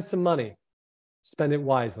spend some money, spend it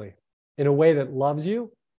wisely in a way that loves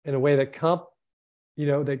you in a way that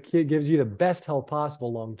that gives you the best health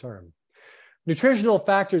possible long term. Nutritional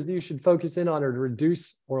factors that you should focus in on are to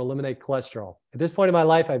reduce or eliminate cholesterol. At this point in my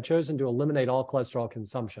life, I've chosen to eliminate all cholesterol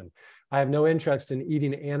consumption. I have no interest in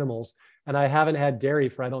eating animals, and I haven't had dairy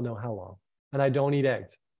for I don't know how long, and I don't eat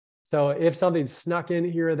eggs. So if something snuck in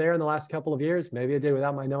here or there in the last couple of years, maybe I did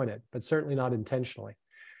without my knowing it, but certainly not intentionally.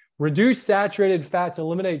 Reduce saturated fats,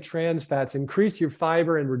 eliminate trans fats, increase your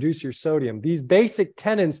fiber, and reduce your sodium. These basic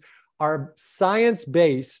tenets are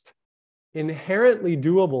science-based, inherently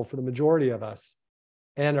doable for the majority of us,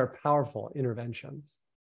 and are powerful interventions.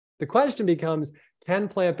 The question becomes, can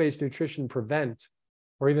plant-based nutrition prevent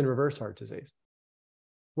or even reverse heart disease?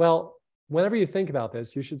 Well, whenever you think about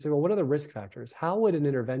this, you should say, well, what are the risk factors? How would an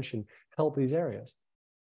intervention help these areas?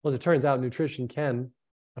 Well, as it turns out, nutrition can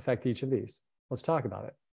affect each of these. Let's talk about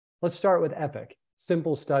it. Let's start with EPIC,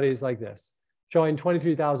 simple studies like this, showing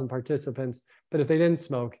 23,000 participants that if they didn't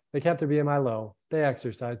smoke, they kept their BMI low, they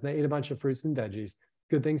exercised, and they ate a bunch of fruits and veggies,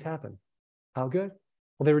 good things happen. How good?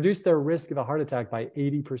 Well, they reduced their risk of a heart attack by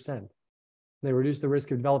 80%. They reduced the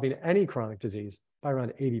risk of developing any chronic disease by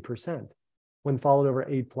around 80% when followed over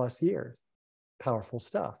 8+ years. Powerful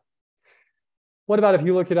stuff. What about if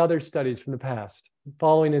you look at other studies from the past,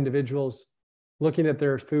 following individuals, looking at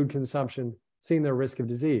their food consumption, seeing their risk of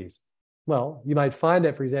disease? Well, you might find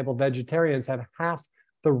that, for example, vegetarians have half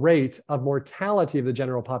the rate of mortality of the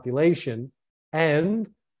general population, and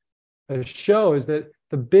it shows that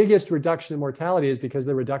the biggest reduction in mortality is because of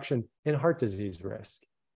the reduction in heart disease risk.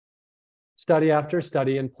 Study after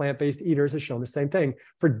study in plant-based eaters has shown the same thing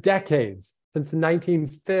for decades, since the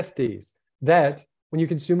 1950s, that when you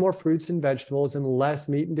consume more fruits and vegetables and less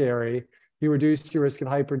meat and dairy, you reduce your risk of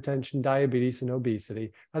hypertension, diabetes, and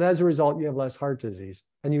obesity. And as a result, you have less heart disease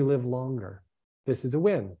and you live longer. This is a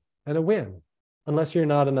win and a win. Unless you're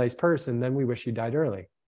not a nice person, then we wish you died early.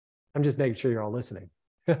 I'm just making sure you're all listening.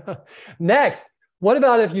 Next, what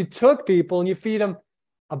about if you took people and you feed them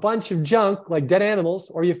a bunch of junk like dead animals,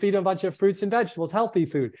 or you feed them a bunch of fruits and vegetables, healthy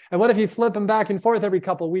food? And what if you flip them back and forth every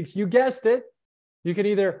couple of weeks? You guessed it. You can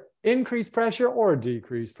either increase pressure or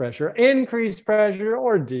decrease pressure, increase pressure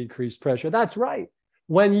or decrease pressure. That's right.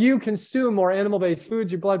 When you consume more animal-based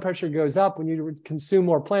foods, your blood pressure goes up. When you consume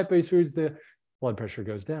more plant-based foods, the blood pressure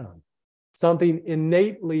goes down. Something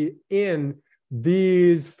innately in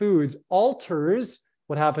these foods alters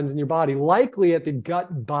what happens in your body, likely at the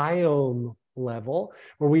gut biome level,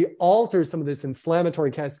 where we alter some of this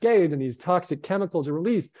inflammatory cascade and these toxic chemicals are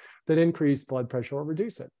released that increase blood pressure or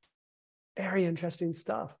reduce it. Very interesting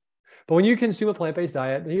stuff. But when you consume a plant-based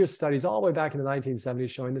diet, and here's studies all the way back in the 1970s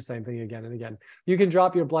showing the same thing again and again, you can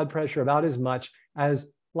drop your blood pressure about as much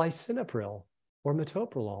as lisinopril or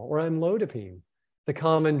metoprolol or amlodipine, the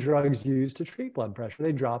common drugs used to treat blood pressure.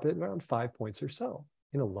 They drop it around 5 points or so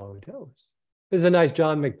in a low dose. This is a nice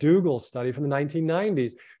John McDougall study from the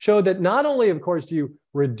 1990s, showed that not only, of course, do you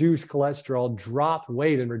reduce cholesterol, drop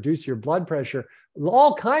weight, and reduce your blood pressure,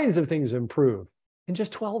 all kinds of things improve in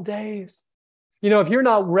just 12 days. You know, if you're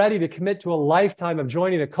not ready to commit to a lifetime of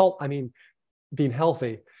joining a cult, I mean, being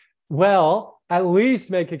healthy, well, at least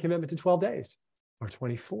make a commitment to 12 days or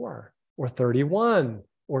 24 or 31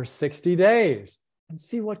 or 60 days and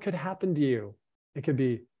see what could happen to you. It could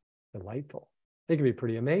be delightful. It could be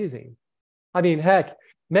pretty amazing. I mean, heck,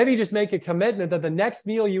 maybe just make a commitment that the next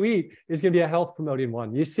meal you eat is going to be a health promoting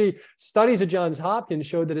one. You see, studies at Johns Hopkins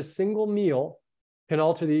showed that a single meal can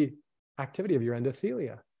alter the activity of your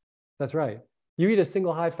endothelia. That's right. You eat a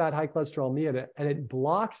single high-fat, high-cholesterol meal, and it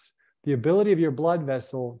blocks the ability of your blood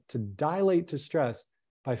vessel to dilate to stress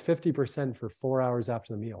by 50% for 4 hours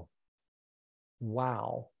after the meal.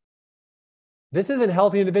 Wow. This isn't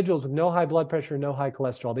healthy individuals with no high blood pressure, no high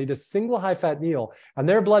cholesterol. They eat a single high-fat meal, and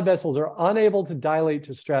their blood vessels are unable to dilate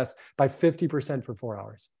to stress by 50% for 4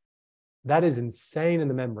 hours. That is insane in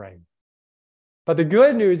the membrane. But the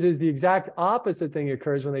good news is the exact opposite thing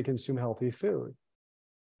occurs when they consume healthy food.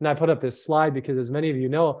 And I put up this slide because, as many of you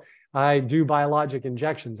know, I do biologic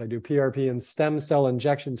injections. I do PRP and stem cell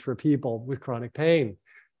injections for people with chronic pain.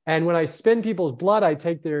 And when I spin people's blood, I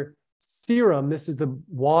take their serum. This is the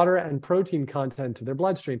water and protein content to their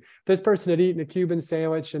bloodstream. This person had eaten a Cuban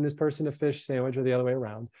sandwich and this person a fish sandwich, or the other way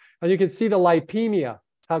around. And you can see the lipemia,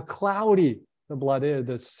 how cloudy the blood is,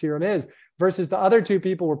 the serum is, versus the other two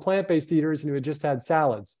people were plant-based eaters and who had just had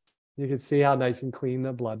salads. You can see how nice and clean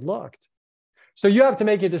the blood looked. So you have to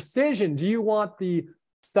make a decision. Do you want the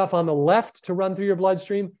stuff on the left to run through your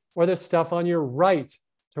bloodstream or the stuff on your right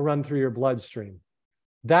to run through your bloodstream?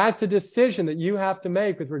 That's a decision that you have to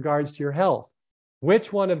make with regards to your health.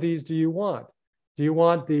 Which one of these do you want? Do you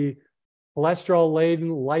want the cholesterol-laden,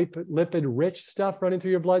 lipid-rich stuff running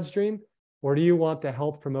through your bloodstream? Or do you want the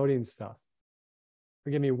health-promoting stuff?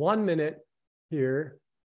 Give me 1 minute here.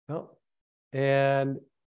 Oh. And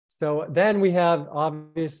so then we have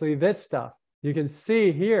obviously this stuff. You can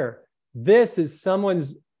see here, this is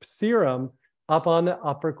someone's serum up on the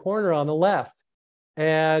upper corner on the left.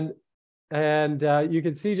 And you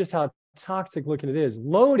can see just how toxic looking it is,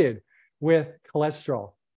 loaded with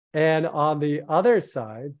cholesterol. And on the other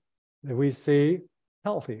side, we see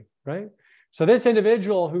healthy, right? So this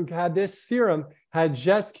individual who had this serum had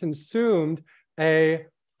just consumed a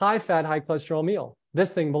high-fat, high-cholesterol meal.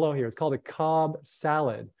 This thing below here, it's called a Cobb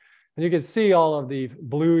salad. And you can see all of the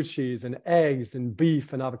blue cheese and eggs and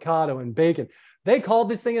beef and avocado and bacon. They called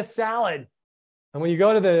this thing a salad. And when you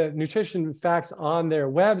go to the nutrition facts on their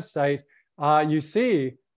website, you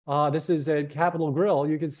see, this is at Capital Grill,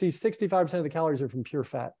 you can see 65% of the calories are from pure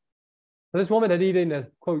fat. So this woman had eaten a,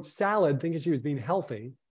 quote, salad thinking she was being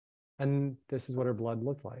healthy. And this is what her blood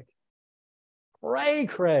looked like. Cray,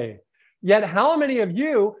 cray. Yet how many of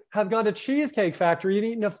you have gone to Cheesecake Factory and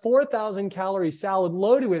eaten a 4,000 calorie salad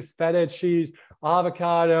loaded with feta cheese,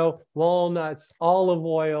 avocado, walnuts, olive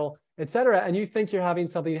oil, etc., and you think you're having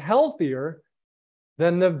something healthier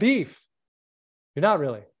than the beef? You're not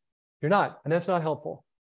really. You're not. And that's not helpful,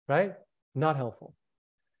 right? Not helpful.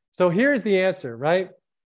 So here's the answer, right?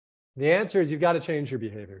 The answer is you've got to change your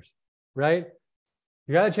behaviors, right?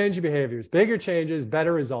 You got to change your behaviors. Bigger changes,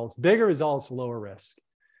 better results. Bigger results, lower risk.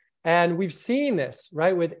 And we've seen this,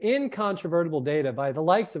 right, with incontrovertible data by the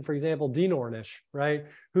likes of, for example, Dean Ornish, right,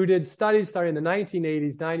 who did studies starting in the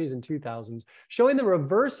 1980s, 90s, and 2000s, showing the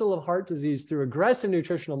reversal of heart disease through aggressive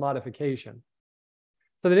nutritional modification.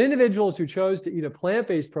 So that individuals who chose to eat a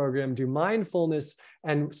plant-based program, do mindfulness,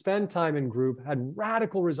 and spend time in group had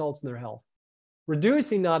radical results in their health,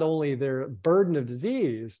 reducing not only their burden of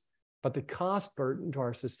disease, but the cost burden to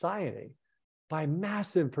our society by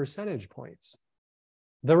massive percentage points.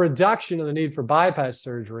 The reduction of the need for bypass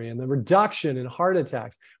surgery and the reduction in heart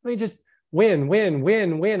attacks. I mean, just win, win,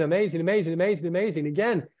 win, win. Amazing, amazing, amazing, amazing.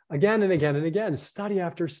 Again and again and again, study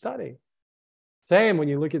after study. Same when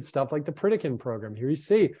you look at stuff like the Pritikin program. Here you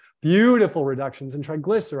see beautiful reductions in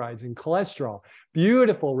triglycerides and cholesterol,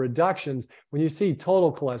 beautiful reductions when you see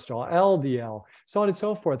total cholesterol, LDL, so on and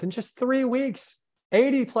so forth. In just 3 weeks,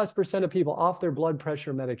 80+% of people off their blood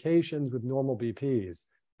pressure medications with normal BPs,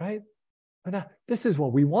 right? But now, this is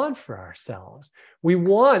what we want for ourselves. We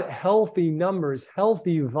want healthy numbers,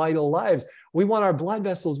 healthy, vital lives. We want our blood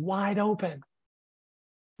vessels wide open.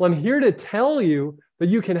 Well, I'm here to tell you that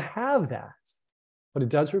you can have that, but it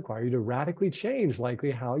does require you to radically change likely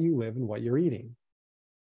how you live and what you're eating.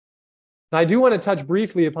 Now, I do want to touch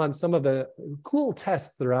briefly upon some of the cool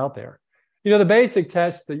tests that are out there. You know, the basic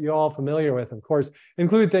tests that you're all familiar with, of course,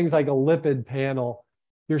 include things like a lipid panel,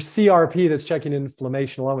 your CRP that's checking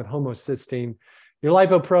inflammation along with homocysteine, your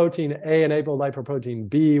lipoprotein A and apolipoprotein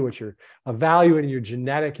B, which are evaluating your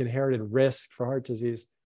genetic inherited risk for heart disease.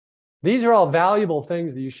 These are all valuable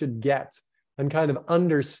things that you should get and kind of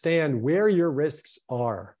understand where your risks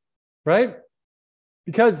are, right?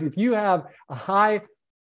 Because if you have a high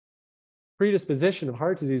predisposition of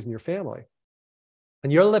heart disease in your family,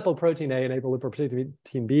 and your lipoprotein A and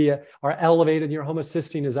apolipoprotein B are elevated, your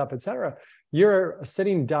homocysteine is up, et cetera, you're a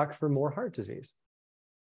sitting duck for more heart disease.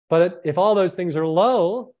 But if all those things are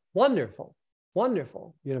low, wonderful,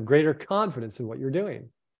 wonderful. You have greater confidence in what you're doing.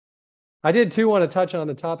 I did too want to touch on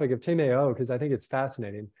the topic of TMAO because I think it's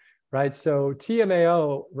fascinating, right? So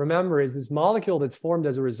TMAO, remember, is this molecule that's formed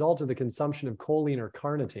as a result of the consumption of choline or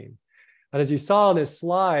carnitine. And as you saw on this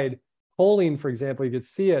slide, choline, for example, you could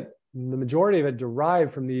see it, the majority of it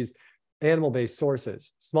derived from these animal-based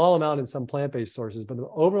sources, small amount in some plant-based sources, but the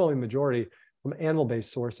overwhelming majority from animal-based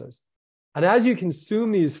sources. And as you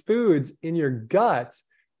consume these foods in your gut,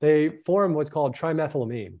 they form what's called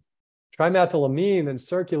trimethylamine. Trimethylamine then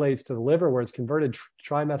circulates to the liver where it's converted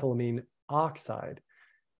trimethylamine oxide.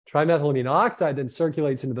 Trimethylamine oxide then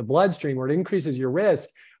circulates into the bloodstream where it increases your risk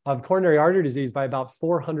of coronary artery disease by about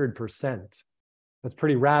 400%. That's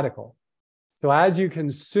pretty radical. So as you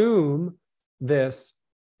consume this,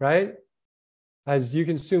 right, as you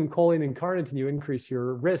consume choline and carnitine, you increase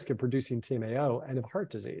your risk of producing TMAO and of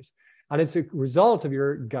heart disease. And it's a result of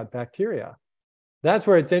your gut bacteria. That's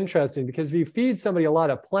where it's interesting, because if you feed somebody a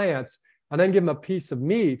lot of plants and then give them a piece of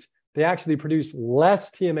meat, they actually produce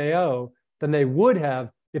less TMAO than they would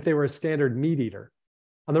have if they were a standard meat eater.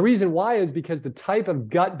 And the reason why is because the type of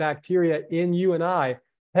gut bacteria in you and I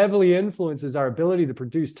heavily influences our ability to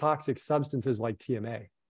produce toxic substances like TMA.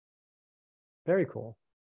 Very cool.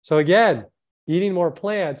 So again, eating more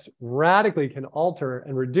plants radically can alter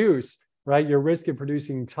and reduce right? Your risk of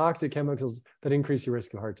producing toxic chemicals that increase your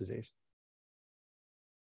risk of heart disease.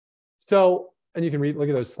 So, and you can look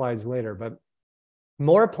at those slides later, but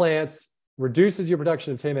more plants reduces your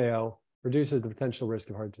production of TMAO, reduces the potential risk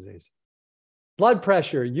of heart disease. Blood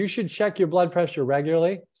pressure, you should check your blood pressure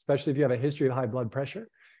regularly, especially if you have a history of high blood pressure.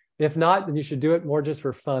 If not, then you should do it more just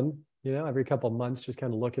for fun, every couple of months, just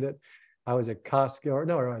kind of look at it. I was at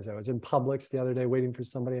Costco, I was in Publix the other day waiting for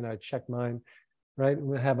somebody, and I checked mine, right?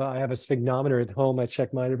 I have a sphygmometer at home. I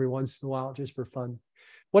check mine every once in a while just for fun.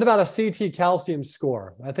 What about a CT calcium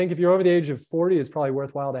score? I think if you're over the age of 40, it's probably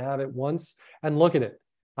worthwhile to have it once and look at it.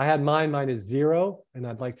 I had mine is 0, and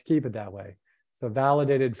I'd like to keep it that way. So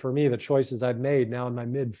validated for me, the choices I've made now in my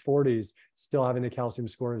mid 40s, still having a calcium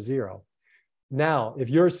score of 0. Now, if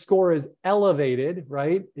your score is elevated,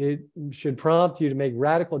 right, it should prompt you to make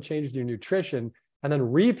radical changes to your nutrition and then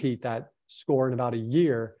repeat that score in about a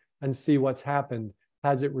year and see what's happened.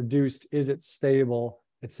 Has it reduced? Is it stable,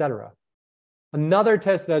 etc. Another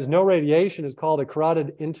test that has no radiation is called a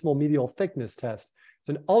carotid intimal medial thickness test. It's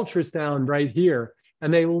an ultrasound right here.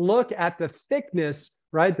 And they look at the thickness,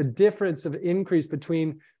 right? The difference of increase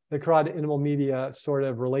between the carotid intimal media sort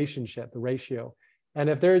of relationship, the ratio. And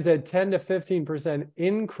if there's a 10 to 15%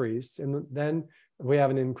 increase, then we have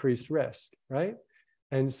an increased risk, right?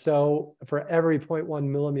 And so for every 0.1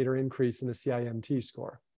 millimeter increase in the CIMT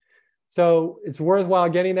score. So it's worthwhile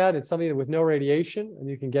getting that. It's something with no radiation, and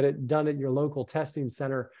you can get it done at your local testing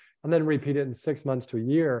center and then repeat it in 6 months to a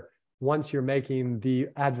year once you're making the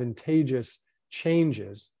advantageous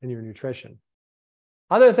changes in your nutrition.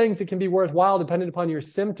 Other things that can be worthwhile dependent upon your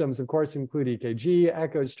symptoms, of course, include EKG,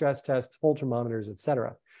 echo, stress tests, Holter thermometers,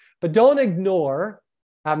 etc. But don't ignore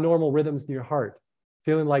abnormal rhythms in your heart,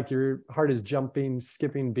 feeling like your heart is jumping,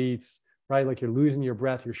 skipping beats, right? Like you're losing your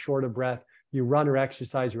breath, you're short of breath, you run or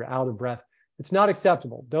exercise, you're out of breath. It's not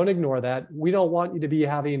acceptable. Don't ignore that. We don't want you to be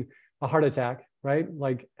having a heart attack, right?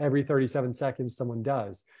 Like every 37 seconds someone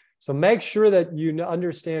does. So make sure that you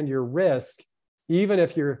understand your risk, even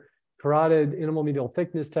if your carotid intimal medial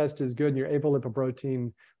thickness test is good and your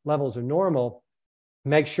apolipoprotein levels are normal.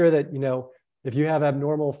 Make sure that, if you have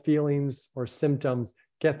abnormal feelings or symptoms,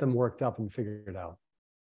 get them worked up and figured out.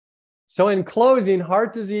 So in closing,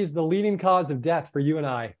 heart disease, the leading cause of death for you and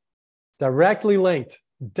I, directly linked.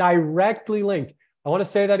 I want to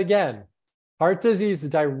say that again. Heart disease is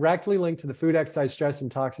directly linked to the food, exercise, stress,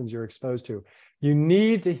 and toxins you're exposed to. You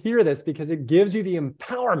need to hear this because it gives you the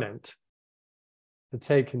empowerment to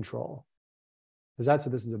take control. Because that's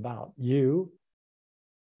what this is about. You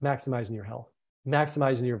maximizing your health,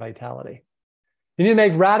 maximizing your vitality. You need to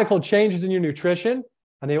make radical changes in your nutrition,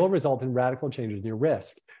 and they will result in radical changes in your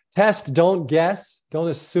risk. Test, don't guess, don't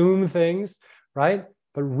assume things, right?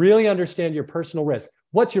 But really understand your personal risk.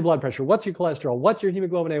 What's your blood pressure? What's your cholesterol? What's your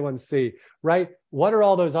hemoglobin A1C, right? What are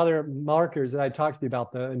all those other markers that I talked to you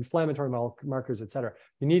about, the inflammatory markers, et cetera?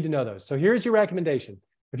 You need to know those. So here's your recommendation.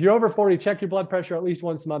 If you're over 40, check your blood pressure at least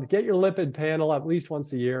once a month. Get your lipid panel at least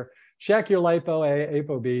once a year. Check your lipo A,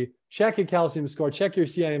 ApoB. Check your calcium score. Check your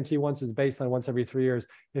CIMT once as baseline, once every 3 years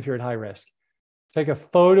if you're at high risk. Take a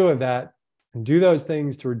photo of that and do those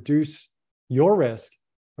things to reduce your risk,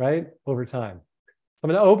 right, over time. I'm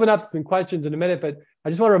going to open up some questions in a minute, but I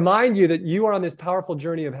just want to remind you that you are on this powerful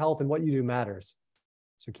journey of health and what you do matters.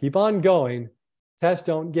 So keep on going, test,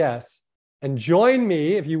 don't guess, and join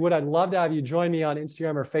me. If you would, I'd love to have you join me on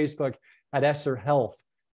Instagram or Facebook at Esser Health.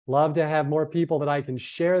 Love to have more people that I can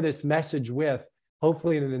share this message with,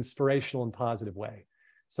 hopefully in an inspirational and positive way.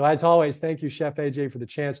 So as always, thank you, Chef AJ, for the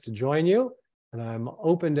chance to join you. And I'm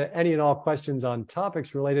open to any and all questions on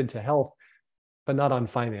topics related to health, but not on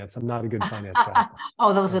finance. I'm not a good finance guy.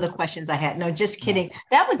 Oh, those are the questions I had. No, just kidding.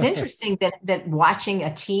 That was interesting that watching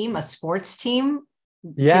a sports team.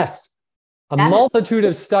 Yes. A multitude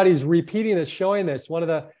of studies repeating this, showing this. One of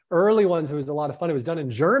the early ones, it was a lot of fun. It was done in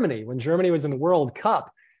Germany when Germany was in the World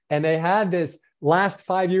Cup. And they had this last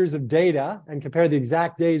 5 years of data and compared the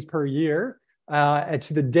exact days per year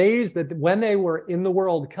to the days that when they were in the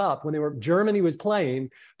World Cup, when Germany was playing,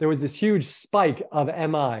 there was this huge spike of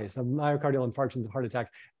MIs, of myocardial infarctions, of heart attacks,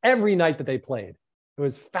 every night that they played. It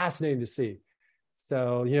was fascinating to see.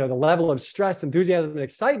 So, the level of stress, enthusiasm, and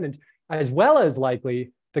excitement, as well as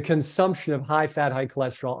likely the consumption of high fat, high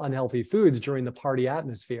cholesterol, unhealthy foods during the party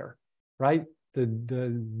atmosphere, right? The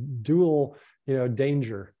dual,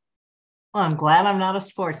 danger. Well, I'm glad I'm not a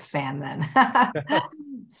sports fan then.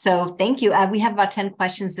 So thank you. We have about 10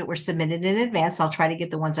 questions that were submitted in advance. I'll try to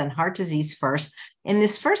get the ones on heart disease first. And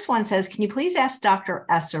this first one says, can you please ask Dr.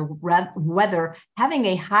 Esser whether having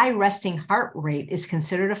a high resting heart rate is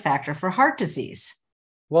considered a factor for heart disease?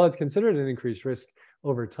 Well, it's considered an increased risk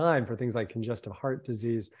over time for things like congestive heart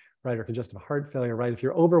disease, right, or congestive heart failure, right? If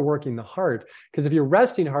you're overworking the heart, because if your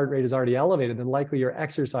resting heart rate is already elevated, then likely your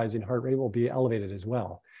exercising heart rate will be elevated as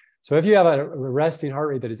well. So if you have a resting heart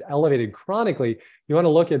rate that is elevated chronically, you want to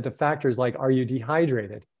look at the factors like, are you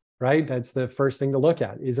dehydrated, right? That's the first thing to look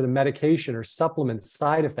at. Is it a medication or supplement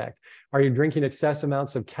side effect? Are you drinking excessive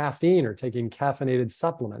amounts of caffeine or taking caffeinated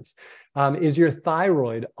supplements? Is your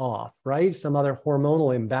thyroid off, right? Some other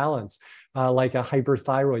hormonal imbalance, like a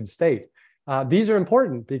hyperthyroid state. These are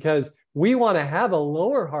important because we want to have a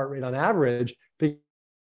lower heart rate on average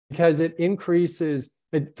because it decreases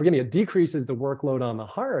the workload on the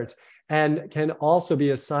heart and can also be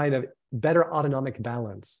a sign of better autonomic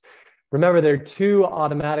balance. Remember, there are two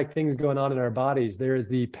automatic things going on in our bodies. There is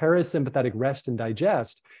the parasympathetic rest and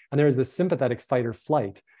digest, and there is the sympathetic fight or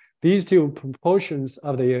flight. These two portions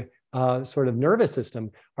of the sort of nervous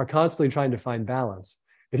system are constantly trying to find balance.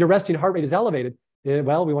 If your resting heart rate is elevated,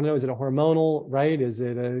 well, we want to know, is it a hormonal, right? Is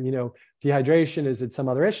it a, dehydration? Is it some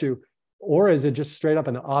other issue? Or is it just straight up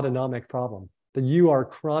an autonomic problem that you are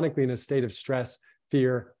chronically in a state of stress,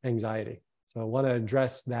 fear, anxiety? So I want to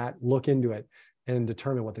address that, look into it, and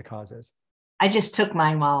determine what the cause is. I just took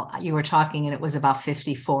mine while you were talking and it was about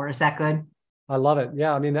 54. Is that good? I love it.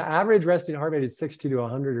 Yeah. I mean, the average resting heart rate is 60 to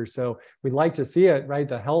 100 or so. We'd like to see it, right?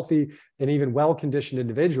 The healthy and even well-conditioned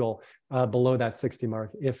individual below that 60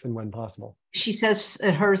 mark, if and when possible. She says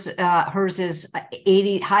hers is high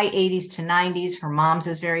 80s to 90s. Her mom's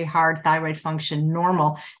is very hard, thyroid function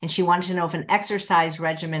normal. And she wanted to know if an exercise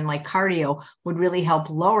regimen like cardio would really help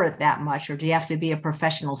lower it that much, or do you have to be a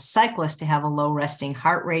professional cyclist to have a low resting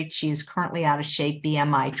heart rate? She is currently out of shape,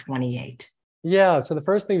 BMI 28. Yeah. So the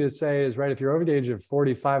first thing to say is, right, if you're over the age of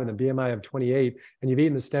 45 and a BMI of 28 and you've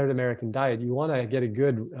eaten the standard American diet, you want to get a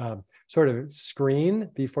good sort of screen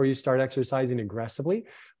before you start exercising aggressively.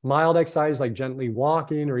 Mild exercise like gently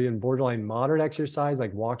walking, or even borderline moderate exercise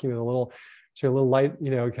like walking with a little light,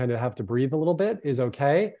 kind of have to breathe a little bit, is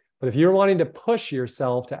okay. But if you're wanting to push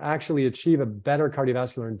yourself to actually achieve a better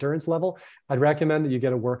cardiovascular endurance level, I'd recommend that you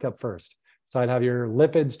get a workup first. So I'd have your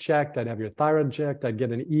lipids checked, I'd have your thyroid checked, I'd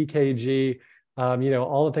get an EKG,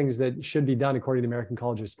 all the things that should be done according to the American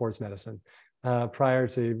College of Sports Medicine prior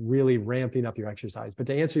to really ramping up your exercise. But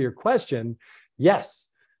to answer your question,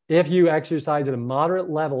 yes, if you exercise at a moderate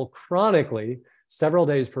level chronically, several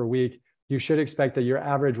days per week, you should expect that your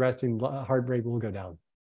average resting heart rate will go down.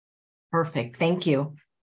 Perfect. Thank you.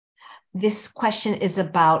 This question is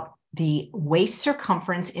about the waist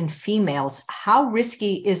circumference in females. How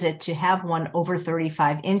risky is it to have one over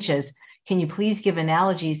 35 inches? Can you please give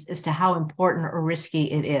analogies as to how important or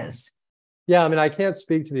risky it is? Yeah, I mean, I can't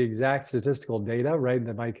speak to the exact statistical data, right,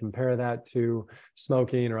 that might compare that to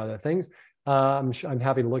smoking or other things. I'm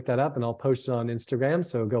happy to look that up, and I'll post it on Instagram.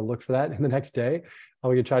 So go look for that in the next day.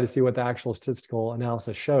 We can try to see what the actual statistical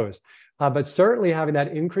analysis shows. But certainly having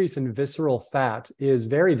that increase in visceral fat is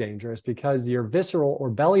very dangerous because your visceral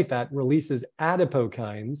or belly fat releases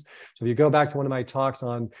adipokines. So if you go back to one of my talks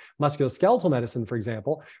on musculoskeletal medicine, for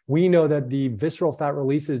example, we know that the visceral fat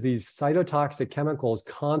releases these cytotoxic chemicals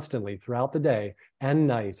constantly throughout the day and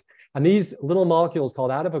night. And these little molecules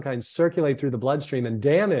called adipokines circulate through the bloodstream and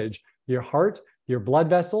damage your heart, your blood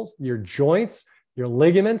vessels, your joints, your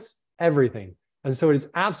ligaments, everything. And so it's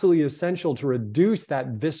absolutely essential to reduce that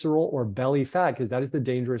visceral or belly fat because that is the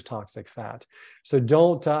dangerous toxic fat. So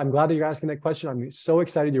I'm glad that you're asking that question. I'm so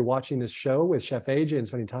excited you're watching this show with Chef AJ and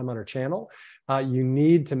spending time on our channel. You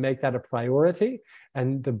need to make that a priority.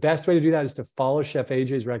 And the best way to do that is to follow Chef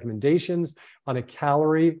AJ's recommendations on a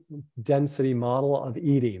calorie density model of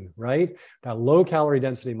eating, right? That low calorie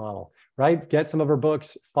density model, right? Get some of her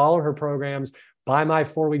books, follow her programs, buy my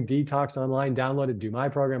 4-week detox online, download it, do my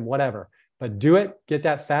program, whatever. But do it, get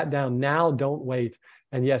that fat down now, don't wait.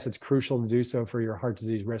 And yes, it's crucial to do so for your heart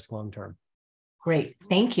disease risk long-term. Great,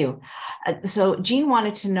 thank you. So Jean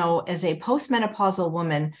wanted to know, as a postmenopausal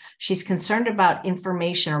woman, she's concerned about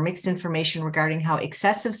information or mixed information regarding how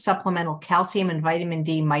excessive supplemental calcium and vitamin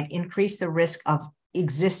D might increase the risk of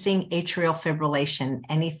existing atrial fibrillation.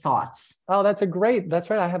 Any thoughts? Oh, that's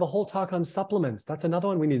right. I have a whole talk on supplements. That's another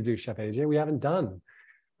one we need to do, Chef AJ. We haven't done.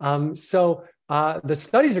 The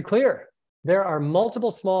studies are clear. There are multiple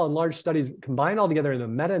small and large studies combined all together in a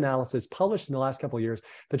meta-analysis published in the last couple of years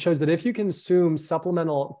that shows that if you consume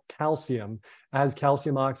supplemental calcium as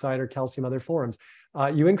calcium oxide or calcium other forms,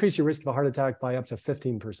 you increase your risk of a heart attack by up to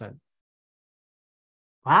 15%.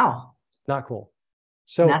 Wow. Not cool.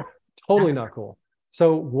 So totally not cool.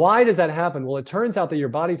 So why does that happen? Well, it turns out that your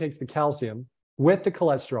body takes the calcium with the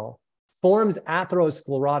cholesterol, forms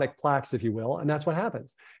atherosclerotic plaques, if you will, and that's what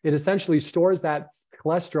happens. It essentially stores that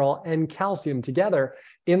cholesterol and calcium together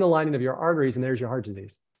in the lining of your arteries, and there's your heart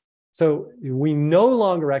disease. So we no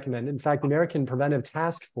longer recommend, in fact, the American Preventive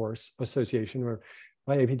Task Force Association, or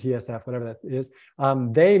APTSF, whatever that is,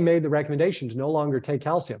 they made the recommendation to no longer take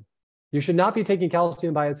calcium. You should not be taking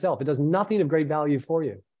calcium by itself. It does nothing of great value for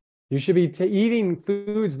you. You should be eating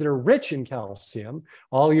foods that are rich in calcium,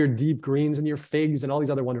 all your deep greens and your figs and all these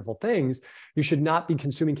other wonderful things. You should not be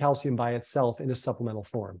consuming calcium by itself in a supplemental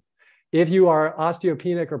form. If you are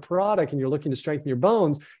osteopenic or porotic and you're looking to strengthen your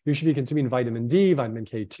bones, you should be consuming vitamin D, vitamin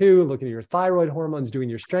K2, looking at your thyroid hormones, doing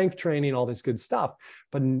your strength training, all this good stuff.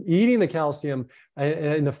 But eating the calcium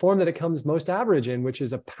in the form that it comes most average in, which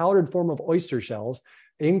is a powdered form of oyster shells,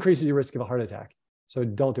 increases your risk of a heart attack. So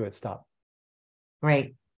don't do it. Stop.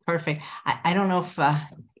 Great. Perfect. I don't know if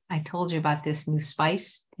I told you about this new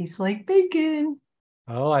spice. Tastes like bacon.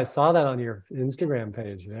 Oh, I saw that on your Instagram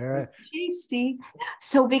page. There. Tasty.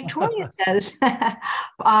 So Victoria says,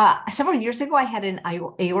 several years ago, I had an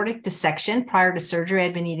aortic dissection. Prior to surgery,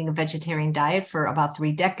 I'd been eating a vegetarian diet for about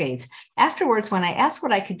 3 decades. Afterwards, when I asked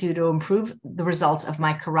what I could do to improve the results of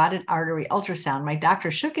my carotid artery ultrasound, my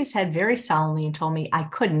doctor shook his head very solemnly and told me I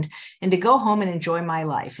couldn't, and to go home and enjoy my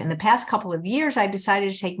life. In the past couple of years, I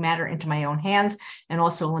decided to take matter into my own hands and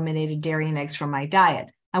also eliminated dairy and eggs from my diet.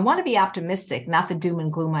 I want to be optimistic, not the doom and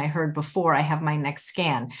gloom I heard before I have my next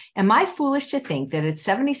scan. Am I foolish to think that at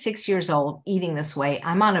 76 years old, eating this way,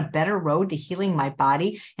 I'm on a better road to healing my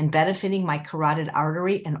body and benefiting my carotid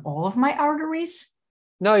artery and all of my arteries?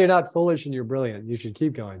 No, you're not foolish and you're brilliant. You should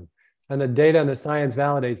keep going. And the data and the science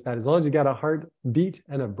validates that. As long as you got a heartbeat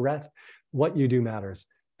and a breath, what you do matters.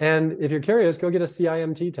 And if you're curious, go get a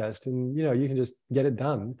CIMT test and you can just get it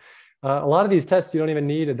done. A lot of these tests, you don't even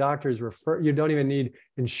need a doctor's you don't even need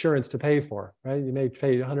insurance to pay for, right? You may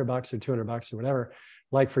pay $100 or $200 or whatever.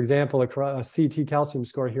 Like, for example, a CT calcium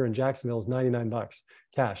score here in Jacksonville is $99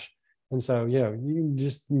 cash. And so, you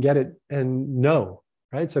just get it and know,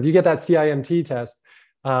 right? So if you get that CIMT test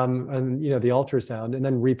and, the ultrasound, and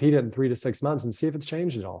then repeat it in 3 to 6 months and see if it's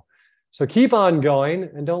changed at all. So keep on going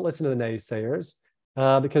and don't listen to the naysayers.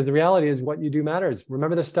 Because the reality is what you do matters.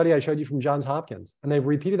 Remember the study I showed you from Johns Hopkins, and they've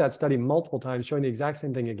repeated that study multiple times, showing the exact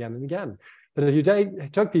same thing again and again. But if you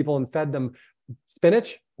took people and fed them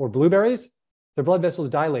spinach or blueberries, their blood vessels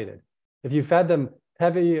dilated. If you fed them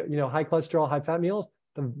heavy, high cholesterol, high fat meals,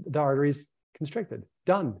 the arteries constricted.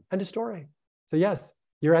 Done. End of story. So yes,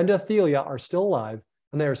 your endothelia are still alive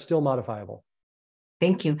and they are still modifiable.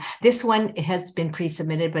 Thank you. This one has been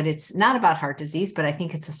pre-submitted, but it's not about heart disease, but I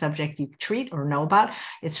think it's a subject you treat or know about.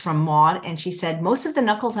 It's from Maud, and she said, most of the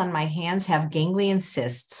knuckles on my hands have ganglion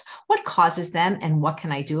cysts. What causes them and what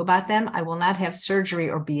can I do about them? I will not have surgery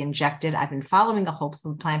or be injected. I've been following a whole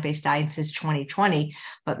food plant-based diet since 2020,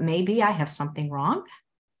 but maybe I have something wrong.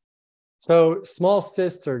 So small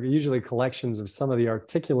cysts are usually collections of some of the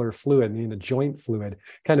articular fluid, meaning the joint fluid,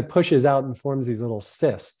 kind of pushes out and forms these little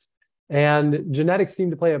cysts. And genetics seem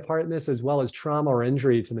to play a part in this, as well as trauma or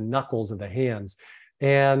injury to the knuckles of the hands.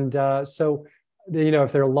 And so,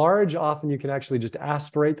 if they're large, often you can actually just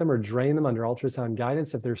aspirate them or drain them under ultrasound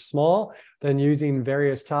guidance. If they're small, then using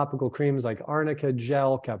various topical creams like arnica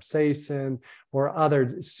gel, capsaicin, or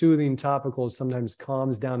other soothing topicals sometimes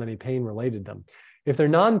calms down any pain related to them. If they're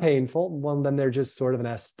non-painful, well, then they're just sort of an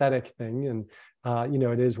aesthetic thing. And,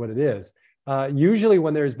 it is what it is. Usually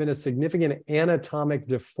when there's been a significant anatomic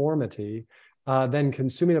deformity, then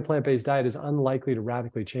consuming a plant-based diet is unlikely to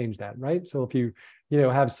radically change that, right? So if you,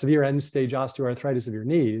 have severe end-stage osteoarthritis of your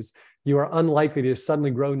knees, you are unlikely to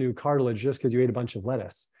suddenly grow new cartilage just because you ate a bunch of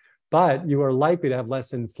lettuce. But you are likely to have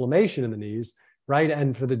less inflammation in the knees, right?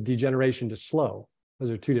 And for the degeneration to slow. Those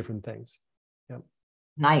are two different things. Yep.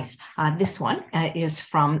 Nice. This one is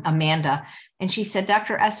from Amanda. And she said,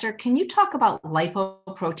 Dr. Esser, can you talk about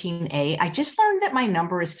lipoprotein A? I just learned that my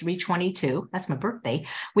number is 322. That's my birthday,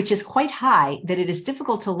 which is quite high, that it is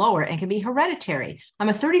difficult to lower and can be hereditary. I'm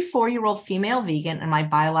a 34-year-old female vegan, and my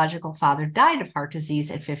biological father died of heart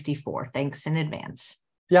disease at 54. Thanks in advance.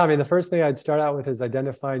 Yeah, the first thing I'd start out with is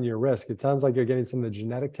identifying your risk. It sounds like you're getting some of the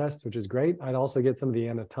genetic tests, which is great. I'd also get some of the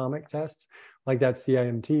anatomic tests, like that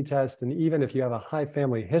CIMT test. And even if you have a high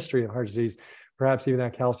family history of heart disease, perhaps even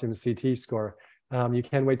that calcium CT score, you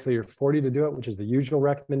can wait till you're 40 to do it, which is the usual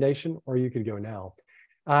recommendation, or you could go now.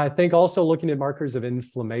 I think also looking at markers of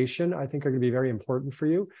inflammation, I think are going to be very important for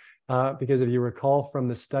you, because if you recall from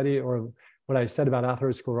the study or what I said about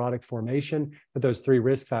atherosclerotic formation, that those 3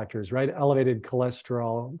 risk factors, right? Elevated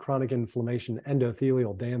cholesterol, chronic inflammation,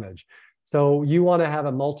 endothelial damage. So you want to have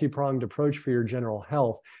a multi-pronged approach for your general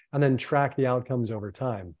health and then track the outcomes over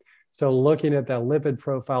time. So looking at the lipid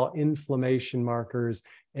profile, inflammation markers,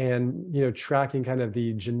 and tracking kind of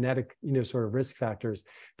the genetic sort of risk factors,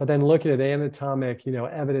 but then looking at anatomic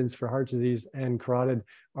evidence for heart disease and carotid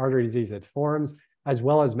artery disease that forms, as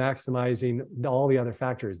well as maximizing all the other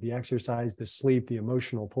factors, the exercise, the sleep, the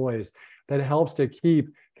emotional poise, that helps to keep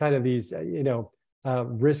kind of these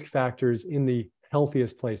risk factors in the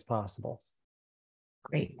healthiest place possible.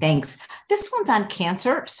 Great, thanks. This one's on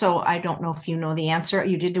cancer. So I don't know if you know the answer.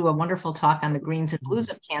 You did do a wonderful talk on the greens and blues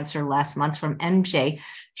of cancer last month from MJ.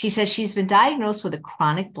 She says she's been diagnosed with a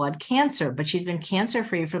chronic blood cancer, but she's been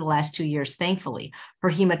cancer-free for the last 2 years, thankfully. Her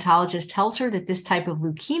hematologist tells her that this type of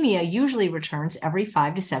leukemia usually returns every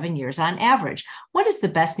 5 to 7 years on average. What is the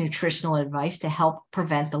best nutritional advice to help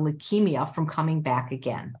prevent the leukemia from coming back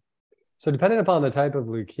again? So depending upon the type of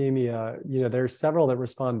leukemia, there are several that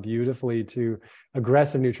respond beautifully to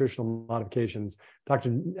aggressive nutritional modifications.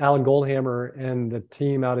 Dr. Alan Goldhammer and the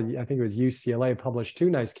team out of, I think it was UCLA, published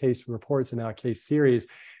 2 nice case reports and now a case series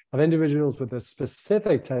of individuals with a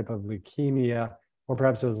specific type of leukemia, or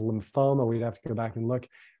perhaps it was lymphoma. We'd have to go back and look.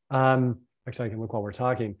 Actually, I can look while we're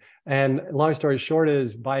talking. And long story short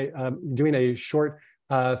is by doing a short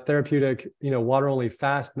therapeutic, water-only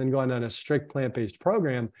fast and then going on a strict plant-based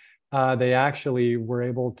program, they actually were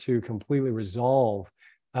able to completely resolve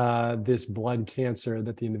this blood cancer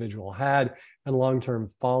that the individual had, and long-term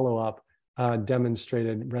follow-up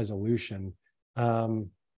demonstrated resolution.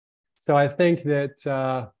 So I think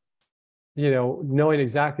that, knowing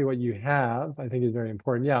exactly what you have, I think is very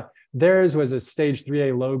important. Yeah, theirs was a stage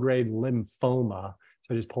 3A low-grade lymphoma. So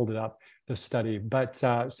I just pulled it up, the study. But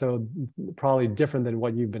so probably different than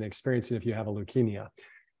what you've been experiencing if you have a leukemia.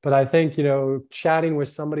 But I think, chatting with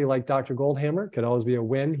somebody like Dr. Goldhammer could always be a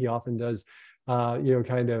win. He often does,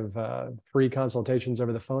 free consultations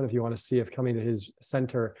over the phone if you want to see if coming to his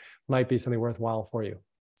center might be something worthwhile for you.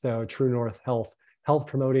 So True North Health,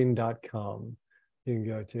 healthpromoting.com you can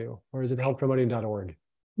go to, or is it healthpromoting.org?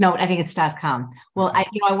 No, I think it's .com. Well,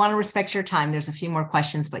 I want to respect your time. There's a few more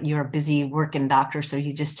questions, but you're a busy working doctor, so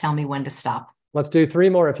you just tell me when to stop. Let's do 3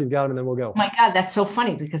 more if you've got them, and then we'll go. Oh my God, that's so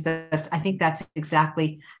funny because I think that's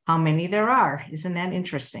exactly how many there are. Isn't that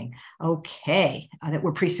interesting? Okay, that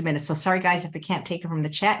were pre-submitted. So sorry, guys, if I can't take it from the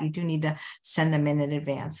chat, you do need to send them in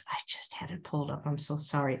advance. I just had it pulled up. I'm so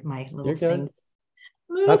sorry. My little thing.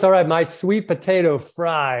 That's all right. My sweet potato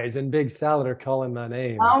fries and big salad are calling my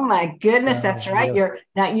name. Oh my goodness, that's right.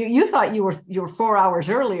 Yeah. You thought you were 4 hours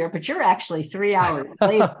earlier, but you're actually 3 hours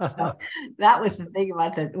later. So that was the thing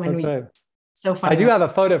about that when that's right. So funny. I do have a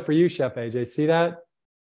photo for you, Chef AJ. See that?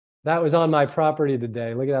 That was on my property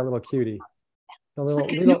today. Look at that little cutie.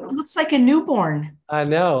 It looks like a newborn. I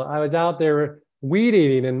know. I was out there weed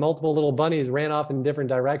eating and multiple little bunnies ran off in different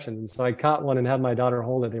directions. And so I caught one and had my daughter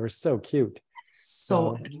hold it. They were so cute.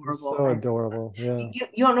 So adorable. So adorable.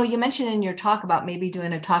 Yeah. You mentioned in your talk about maybe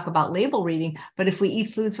doing a talk about label reading, but if we eat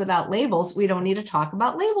foods without labels, we don't need to talk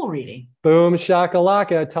about label reading. Boom,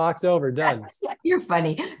 shakalaka, talk's over, done. You're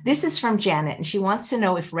funny. This is from Janet, and she wants to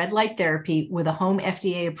know if red light therapy with a home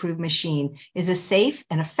FDA approved machine is a safe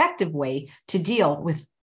and effective way to deal with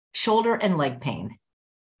shoulder and leg pain.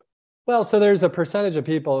 Well, so there's a percentage of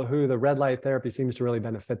people who the red light therapy seems to really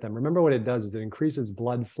benefit them. Remember what it does is it increases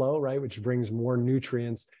blood flow, right? Which brings more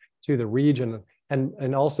nutrients to the region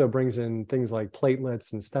and also brings in things like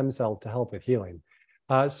platelets and stem cells to help with healing.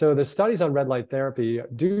 So the studies on red light therapy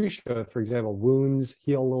do show, for example, wounds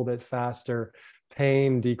heal a little bit faster,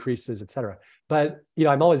 pain decreases, et cetera. But,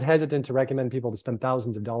 I'm always hesitant to recommend people to spend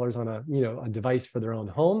thousands of dollars on a device for their own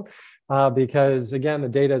home because, again, the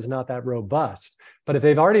data is not that robust. But if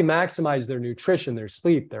they've already maximized their nutrition, their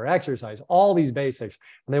sleep, their exercise, all these basics,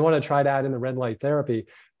 and they want to try to add in the red light therapy,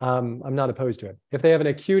 I'm not opposed to it. If they have an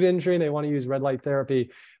acute injury and they want to use red light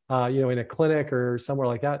therapy, in a clinic or somewhere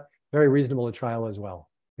like that, very reasonable to trial as well.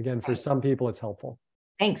 Again, for some people, it's helpful.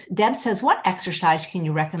 Thanks. Deb says, what exercise can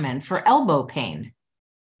you recommend for elbow pain?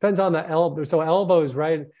 Depends on the elbow. So elbows,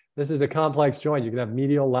 right? This is a complex joint. You can have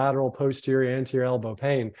medial, lateral, posterior, anterior elbow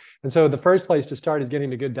pain. And so the first place to start is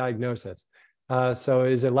getting a good diagnosis. So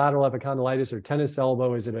is it lateral epicondylitis or tennis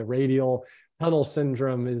elbow? Is it a radial tunnel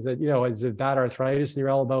syndrome? Is it bad arthritis in your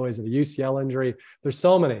elbow? Is it a UCL injury? There's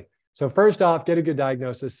so many. So first off, get a good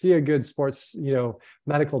diagnosis, see a good sports,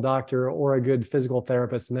 medical doctor or a good physical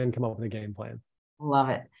therapist, and then come up with a game plan. Love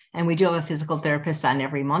it. And we do have a physical therapist on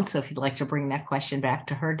every month. So if you'd like to bring that question back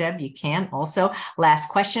to her, Deb, you can. Also, last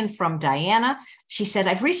question from Diana. She said,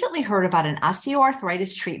 I've recently heard about an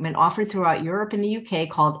osteoarthritis treatment offered throughout Europe and the UK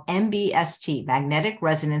called MBST, magnetic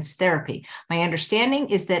resonance therapy. My understanding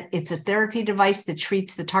is that it's a therapy device that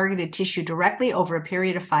treats the targeted tissue directly over a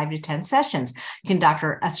period of 5 to 10 sessions. Can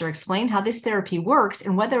Dr. Esser explain how this therapy works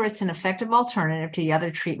and whether it's an effective alternative to the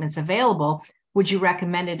other treatments available? Would you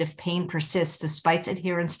recommend it if pain persists despite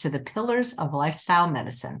adherence to the pillars of lifestyle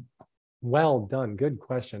medicine? Well done. Good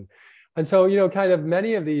question. And so, kind of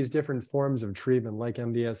many of these different forms of treatment, like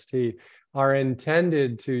MDST, are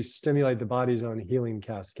intended to stimulate the body's own healing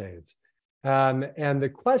cascades. And the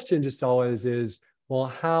question just always is, well,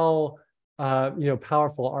 how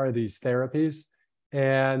powerful are these therapies?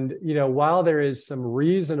 And while there is some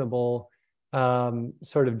reasonable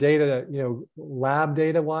sort of data, lab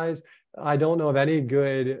data wise, I don't know of any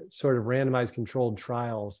good sort of randomized controlled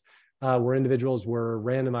trials where individuals were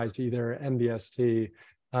randomized to either MBST,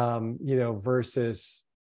 versus,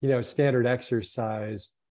 standard exercise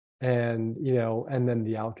and then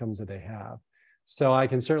the outcomes that they have. So I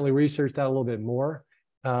can certainly research that a little bit more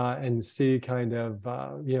and see kind of,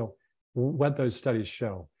 what those studies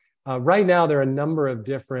show. Right now, there are a number of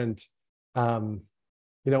different,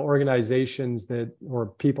 organizations or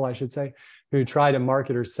people, I should say, who try to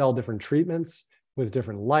market or sell different treatments with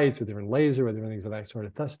different lights, with different laser, with different things of that sort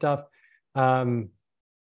of stuff. And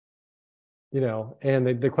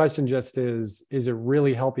the question just is it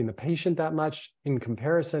really helping the patient that much in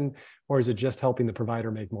comparison, or is it just helping the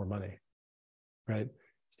provider make more money, right?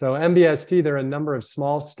 So MBST, there are a number of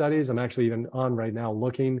small studies. I'm actually even on right now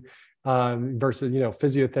looking versus,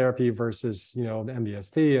 physiotherapy versus, the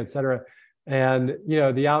MBST, et cetera. And,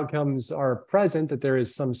 the outcomes are present that there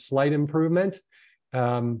is some slight improvement.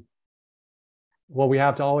 What we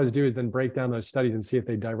have to always do is then break down those studies and see if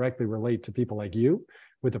they directly relate to people like you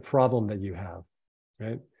with the problem that you have,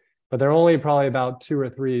 right? But there are only probably about 2 or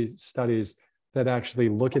 3 studies that actually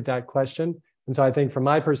look at that question. And so I think from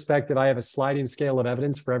my perspective, I have a sliding scale of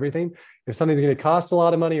evidence for everything. If something's going to cost a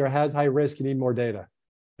lot of money or has high risk, you need more data.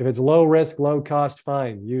 If it's low risk, low cost,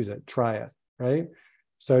 fine, use it, try it, right?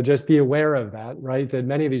 So just be aware of that, right? That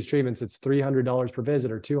many of these treatments, it's $300 per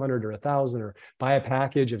visit or $200 or $1,000 or buy a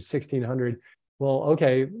package of $1,600. Well,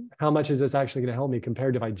 okay, how much is this actually going to help me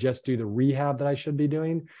compared to if I just do the rehab that I should be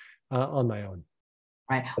doing on my own?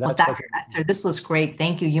 Right. Well, Dr. Esser, this was great.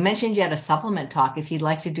 Thank you. You mentioned you had a supplement talk. If you'd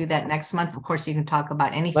like to do that next month, of course, you can talk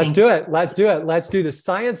about anything. Let's do it. Let's do it. Let's do the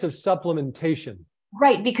science of supplementation.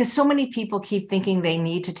 Right, because so many people keep thinking they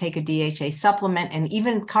need to take a DHA supplement, and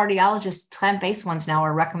even cardiologists, plant-based ones now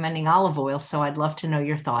are recommending olive oil. So I'd love to know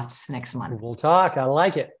your thoughts next month. We'll talk. I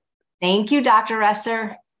like it. Thank you, Dr.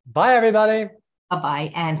 Esser. Bye, everybody.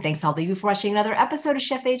 Bye-bye. And thanks all of you for watching another episode of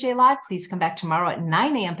Chef AJ Live. Please come back tomorrow at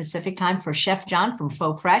 9 a.m. Pacific time for Chef John from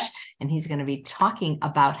Faux Fresh. And he's going to be talking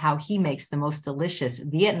about how he makes the most delicious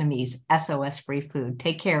Vietnamese SOS-free food.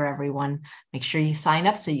 Take care, everyone. Make sure you sign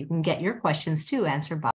up so you can get your questions too answered by